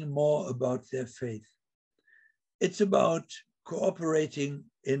learning more about their faith. It's about cooperating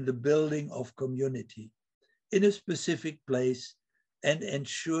in the building of community in a specific place and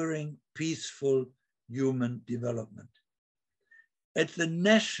ensuring peaceful human development. At the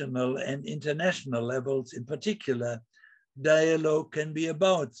national and international levels in particular, dialogue can be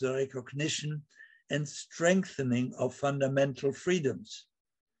about the recognition and strengthening of fundamental freedoms.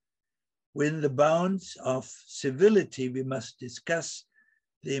 Within the bounds of civility, we must discuss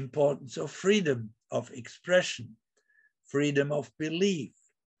the importance of freedom of expression, freedom of belief,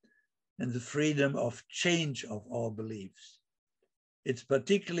 and the freedom of change of our beliefs. It's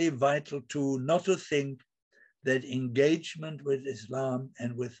particularly vital not to think that engagement with Islam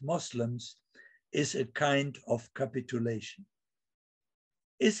and with Muslims is a kind of capitulation.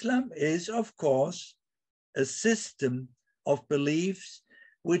 Islam is, of course, a system of beliefs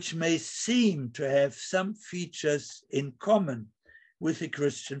which may seem to have some features in common with the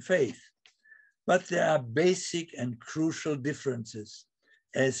Christian faith, but there are basic and crucial differences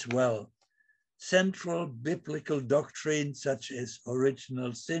as well. Central biblical doctrines such as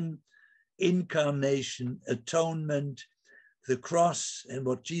original sin, incarnation, atonement, the cross, and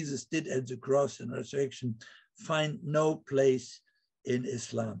what Jesus did at the cross and resurrection find no place in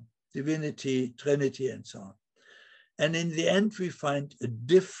Islam. Divinity, Trinity, and so on. And in the end, we find a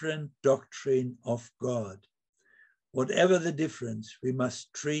different doctrine of God. Whatever the difference, we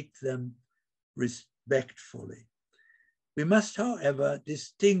must treat them respectfully. We must, however,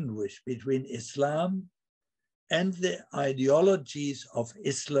 distinguish between Islam and the ideologies of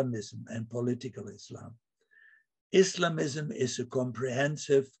Islamism and political Islam. Islamism is a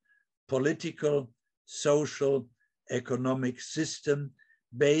comprehensive political, social, economic system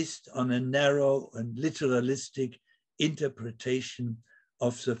based on a narrow and literalistic interpretation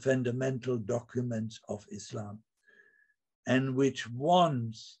of the fundamental documents of Islam, and which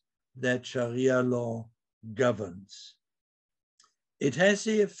wants that Sharia law governs. It has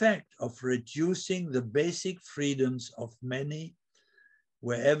the effect of reducing the basic freedoms of many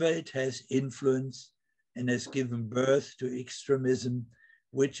wherever it has influence, and has given birth to extremism,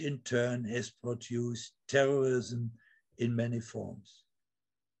 which in turn has produced terrorism in many forms.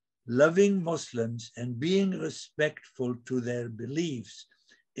 Loving Muslims and being respectful to their beliefs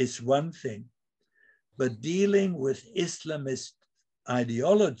is one thing, but dealing with Islamist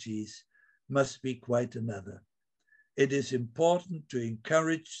ideologies must be quite another. It is important to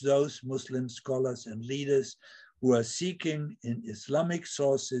encourage those Muslim scholars and leaders who are seeking in Islamic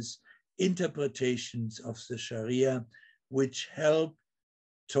sources interpretations of the Sharia which help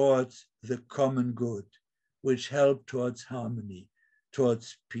towards the common good, which help towards harmony,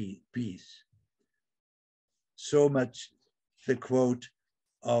 towards peace. So much the quote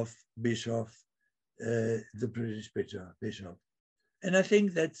of Bishop, the British Bishop. And I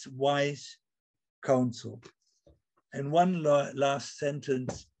think that's wise counsel. And one last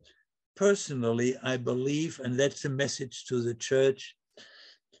sentence. Personally, I believe, and that's a message to the church,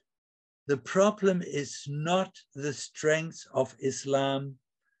 the problem is not the strength of Islam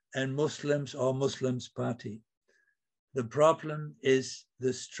and Muslims or Muslims party. The problem is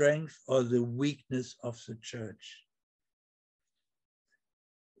the strength or the weakness of the church.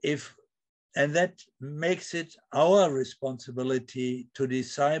 And that makes it our responsibility to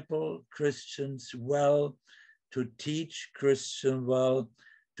disciple Christians well, to teach Christians well,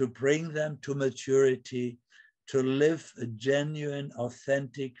 to bring them to maturity, to live a genuine,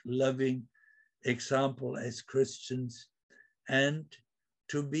 authentic, loving example as Christians, and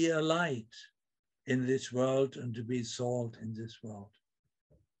to be a light in this world and to be salt in this world.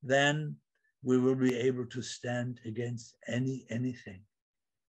 Then we will be able to stand against anything.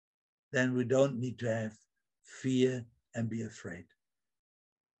 Then we don't need to have fear and be afraid.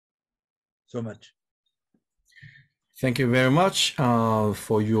 So much. Thank you very much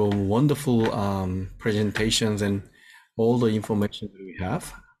for your wonderful presentations and all the information that we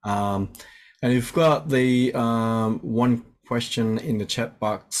have. And we've got the one question in the chat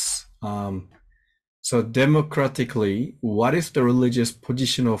box. So democratically, what is the religious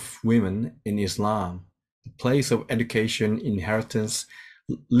position of women in Islam? The place of education, inheritance,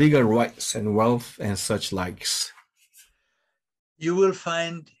 legal rights and wealth and such likes. You will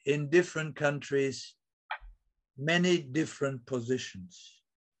find in different countries many different positions.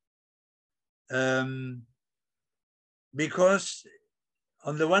 Because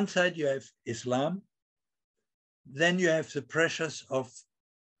on the one side you have Islam, then you have the pressures of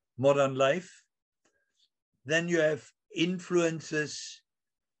modern life, then you have influences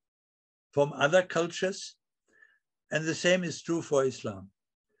from other cultures, and the same is true for Islam.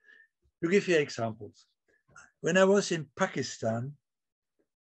 To give you examples, when I was in Pakistan,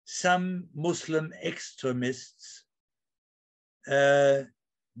 some Muslim extremists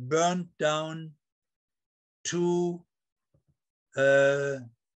burned down two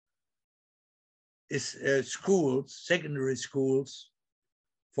schools, secondary schools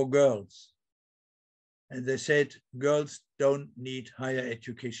for girls. And they said, girls don't need higher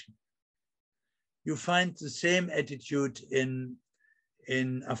education. You find the same attitude in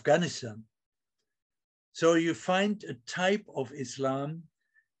Afghanistan. So you find a type of Islam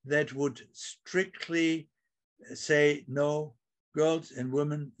that would strictly say, no, girls and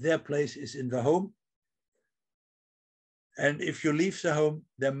women, their place is in the home. And if you leave the home,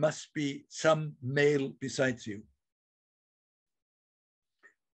 there must be some male besides you.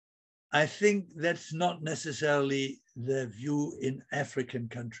 I think that's not necessarily the view in African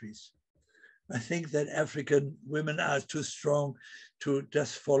countries. I think that African women are too strong to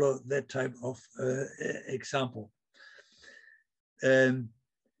just follow that type of example.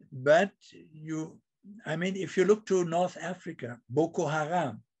 But if you look to North Africa, Boko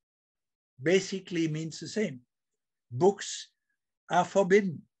Haram basically means the same. Books are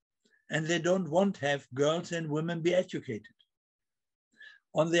forbidden, and they don't want to have girls and women be educated.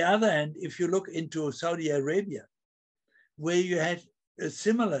 On the other hand, if you look into Saudi Arabia, where you had a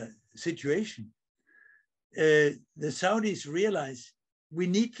similar situation, the Saudis realized we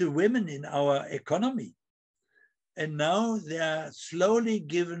need the women in our economy. And now they are slowly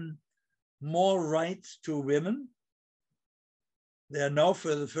given more rights to women. They are now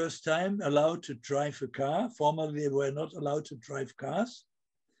for the first time allowed to drive a car. Formerly, they were not allowed to drive cars.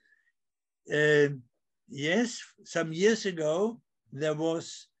 Yes, some years ago, there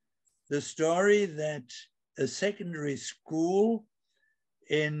was the story that a secondary school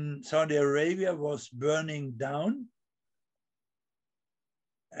in Saudi Arabia was burning down.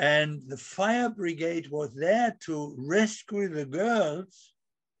 And the fire brigade was there to rescue the girls.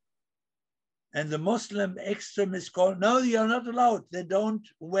 And the Muslim extremists called, no, you're not allowed. They don't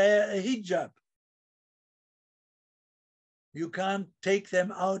wear a hijab. You can't take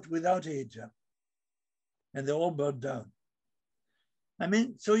them out without a hijab. And they all burned down.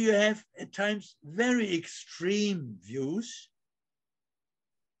 So you have at times very extreme views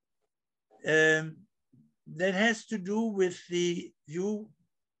that has to do with the view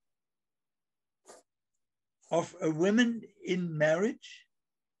of a woman in marriage.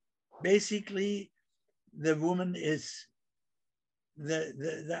 Basically, the woman is,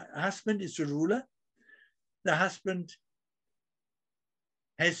 the husband is the ruler. The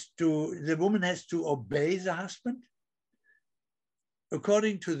woman has to obey the husband.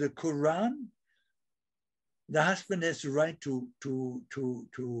 According to the Quran, the husband has the right to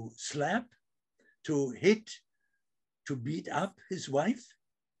slap, to hit, to beat up his wife.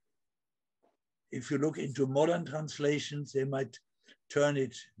 If you look into modern translations, they might tone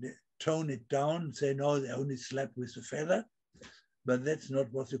it down and say, no, they only slap with a feather. But that's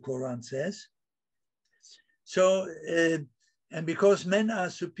not what the Quran says. So, and because men are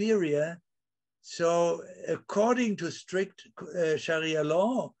superior, so according to strict Sharia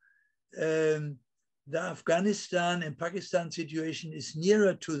law, the Afghanistan and Pakistan situation is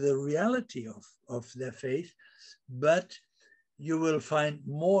nearer to the reality of their faith, but you will find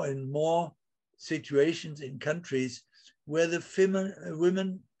more and more situations in countries where the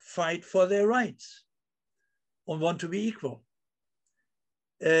women fight for their rights and want to be equal.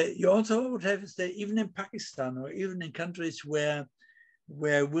 You also would have to say, even in Pakistan or even in countries where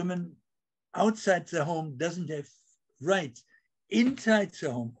women outside the home doesn't have rights, inside the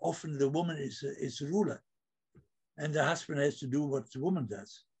home, often the woman is the ruler, and the husband has to do what the woman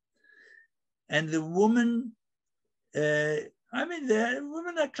does. And the woman, the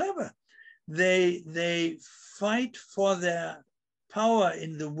women are clever. They fight for their power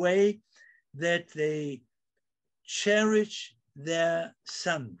in the way that they cherish their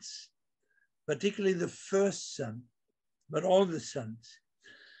sons, particularly the first son, but all the sons.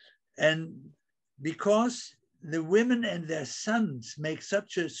 And because the women and their sons make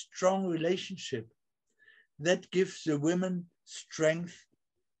such a strong relationship that gives the women strength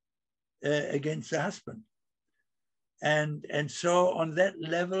against the husband. And so on that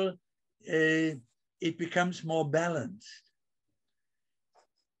level, it becomes more balanced.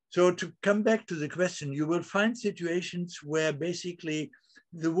 So to come back to the question, you will find situations where basically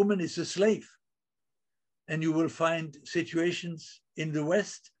the woman is a slave. And you will find situations in the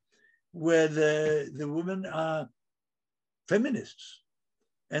West where the women are feminists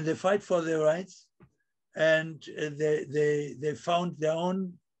and they fight for their rights, and they found their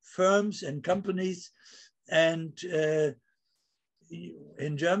own firms and companies. And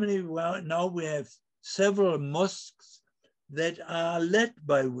in Germany, well, now we have several mosques that are led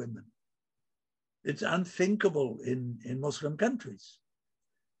by women. It's unthinkable in Muslim countries.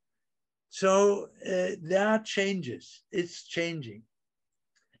 So there are changes, it's changing.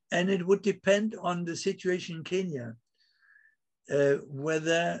 And it would depend on the situation in Kenya,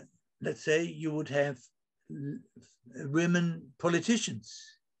 whether, let's say, you would have women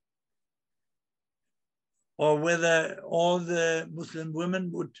politicians, or whether all the Muslim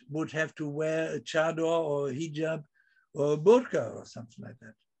women would have to wear a chador or a hijab or a burqa or something like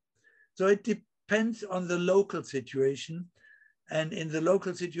that. So it depends on the local situation. And in the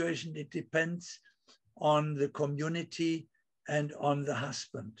local situation, it depends on the community and on the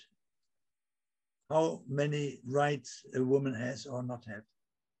husband, how many rights a woman has or not have.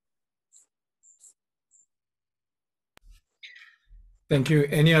 Thank you.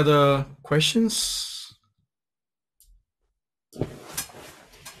 Any other questions?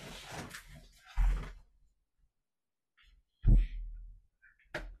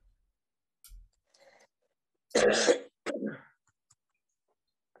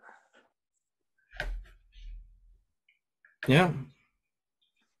 Yeah.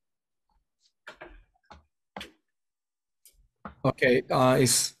 Okay.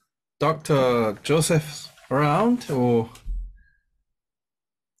 Is Dr. Joseph around, or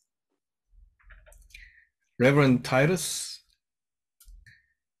Reverend Titus?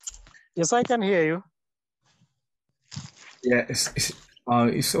 Yes, I can hear you. Yeah,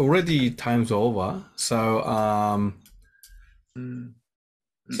 it's already time's over. So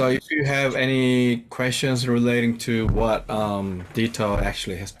so if you have any questions relating to what Dietrich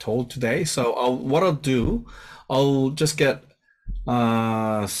actually has told today, so what I'll do, I'll just get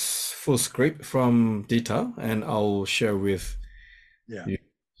full script from Dietrich and I'll share with you.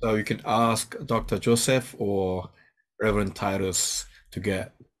 So you can ask Dr. Joseph or Reverend Titus to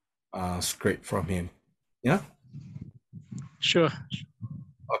get script from him. Yeah? Sure.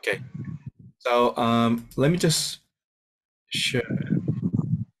 Okay. So let me just share.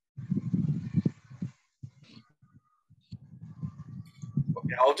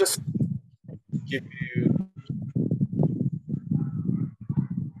 Okay, I'll just give you.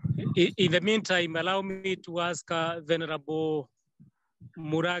 In the meantime, allow me to ask Venerable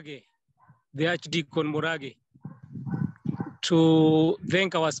Murage, the Archdeacon Murage, to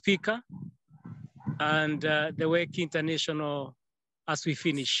thank our speaker and the Work International as we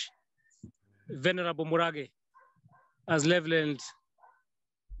finish. Venerable Murage, as Reverend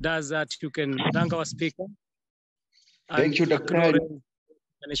does that, you can thank our speaker. Thank you, Dr.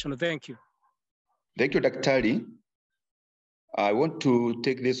 International. Thank you. Thank you, Dr. I want to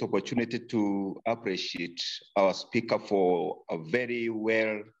take this opportunity to appreciate our speaker for a very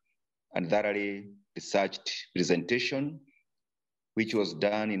well and thoroughly researched presentation, which was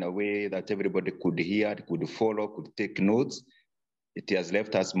done in a way that everybody could hear, could follow, could take notes. It has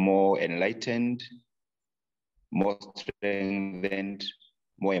left us more enlightened, more strengthened,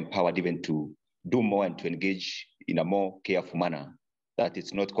 more empowered even to do more and to engage in a more careful manner, that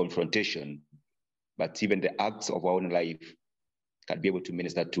it's not confrontation, but even the acts of our own life can be able to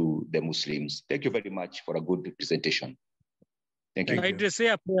minister to the Muslims. Thank you very much for a good presentation. Thank you. Can you say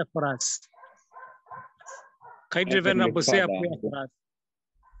a prayer for us? Can you Venerable say a prayer for us?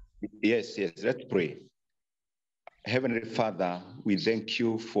 Yes, let's pray. Heavenly Father, we thank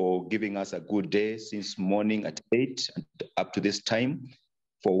you for giving us a good day since morning at 8 and up to this time,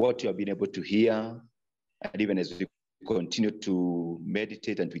 for what you have been able to hear, and even as we continue to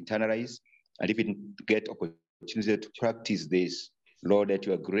meditate and to internalize, and even get opportunity to practice this. Lord, that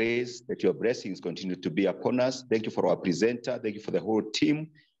your grace, that your blessings continue to be upon us. Thank you for our presenter. Thank you for the whole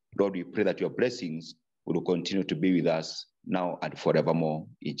team. Lord, we pray that your blessings will continue to be with us now and forevermore.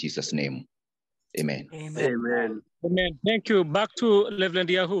 In Jesus' name, amen. Amen. Amen. Thank you. Back to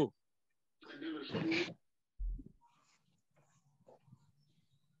Reverend Yahoo.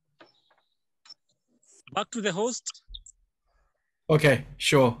 Back to the host. Okay,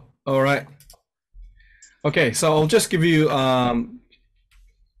 sure. All right. Okay, so I'll just give you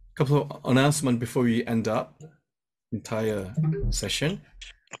couple of announcements before we end up entire session.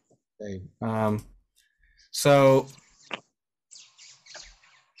 Okay. So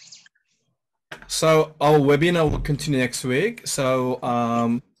our webinar will continue next week. So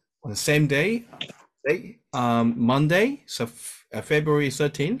on the same day, Monday, so February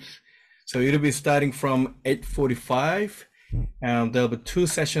 13th. So it'll be starting from 8:45, and there'll be 2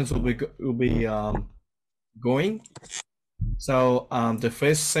 sessions will be going. So the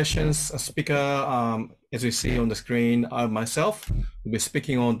first session's speaker, as you see on the screen, myself will be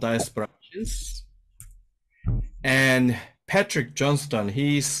speaking on diaspora missions, and Patrick Johnston.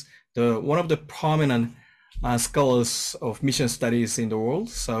 He's one of the prominent scholars of mission studies in the world.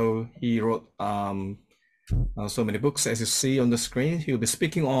 So he wrote so many books, as you see on the screen. He'll be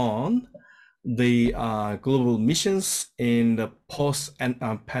speaking on the global missions in the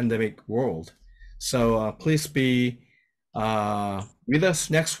post-pandemic world. So please be with us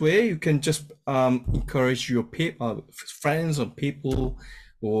next week. You can just encourage your friends or people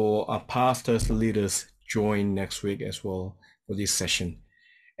or pastors, leaders join next week as well for this session.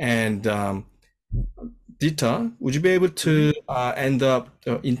 And Dietrich, would you be able to end up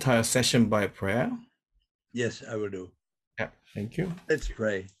the entire session by prayer? Yes, I will do. Yeah, thank you. Let's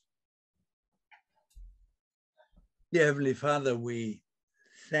pray. Dear Heavenly Father, we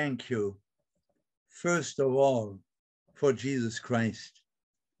thank you, first of all, for Jesus Christ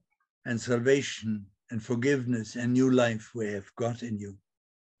and salvation and forgiveness and new life we have got in you.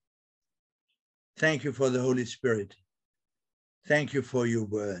 Thank you for the Holy Spirit. Thank you for your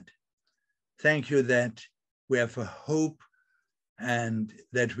word. Thank you that we have a hope and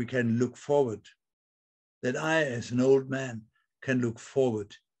that we can look forward, that I, as an old man, can look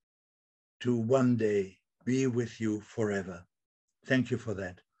forward to one day be with you forever. Thank you for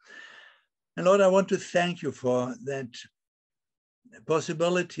that. And Lord, I want to thank you for that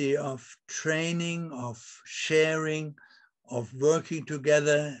possibility of training, of sharing, of working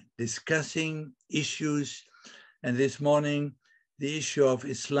together, discussing issues. And this morning, the issue of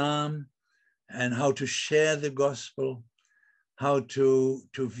Islam and how to share the gospel, how to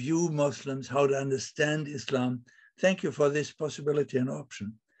view Muslims, how to understand Islam. Thank you for this possibility and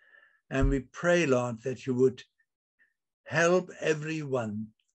option. And we pray, Lord, that you would help everyone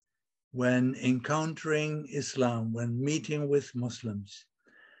when encountering Islam, when meeting with Muslims,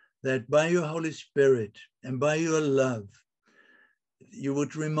 that by your Holy Spirit and by your love, you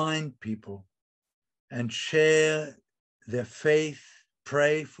would remind people and share their faith,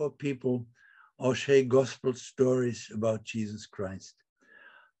 pray for people, or share gospel stories about Jesus Christ.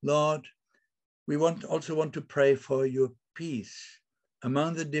 Lord, we also want to pray for your peace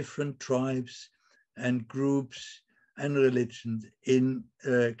among the different tribes and groups and religions in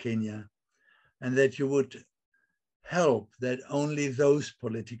Kenya, and that you would help that only those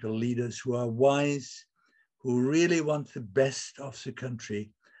political leaders who are wise, who really want the best of the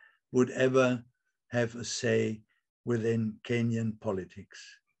country, would ever have a say within Kenyan politics.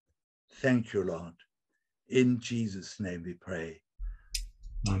 Thank you, Lord. In Jesus' name we pray.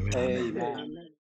 Amen. Amen.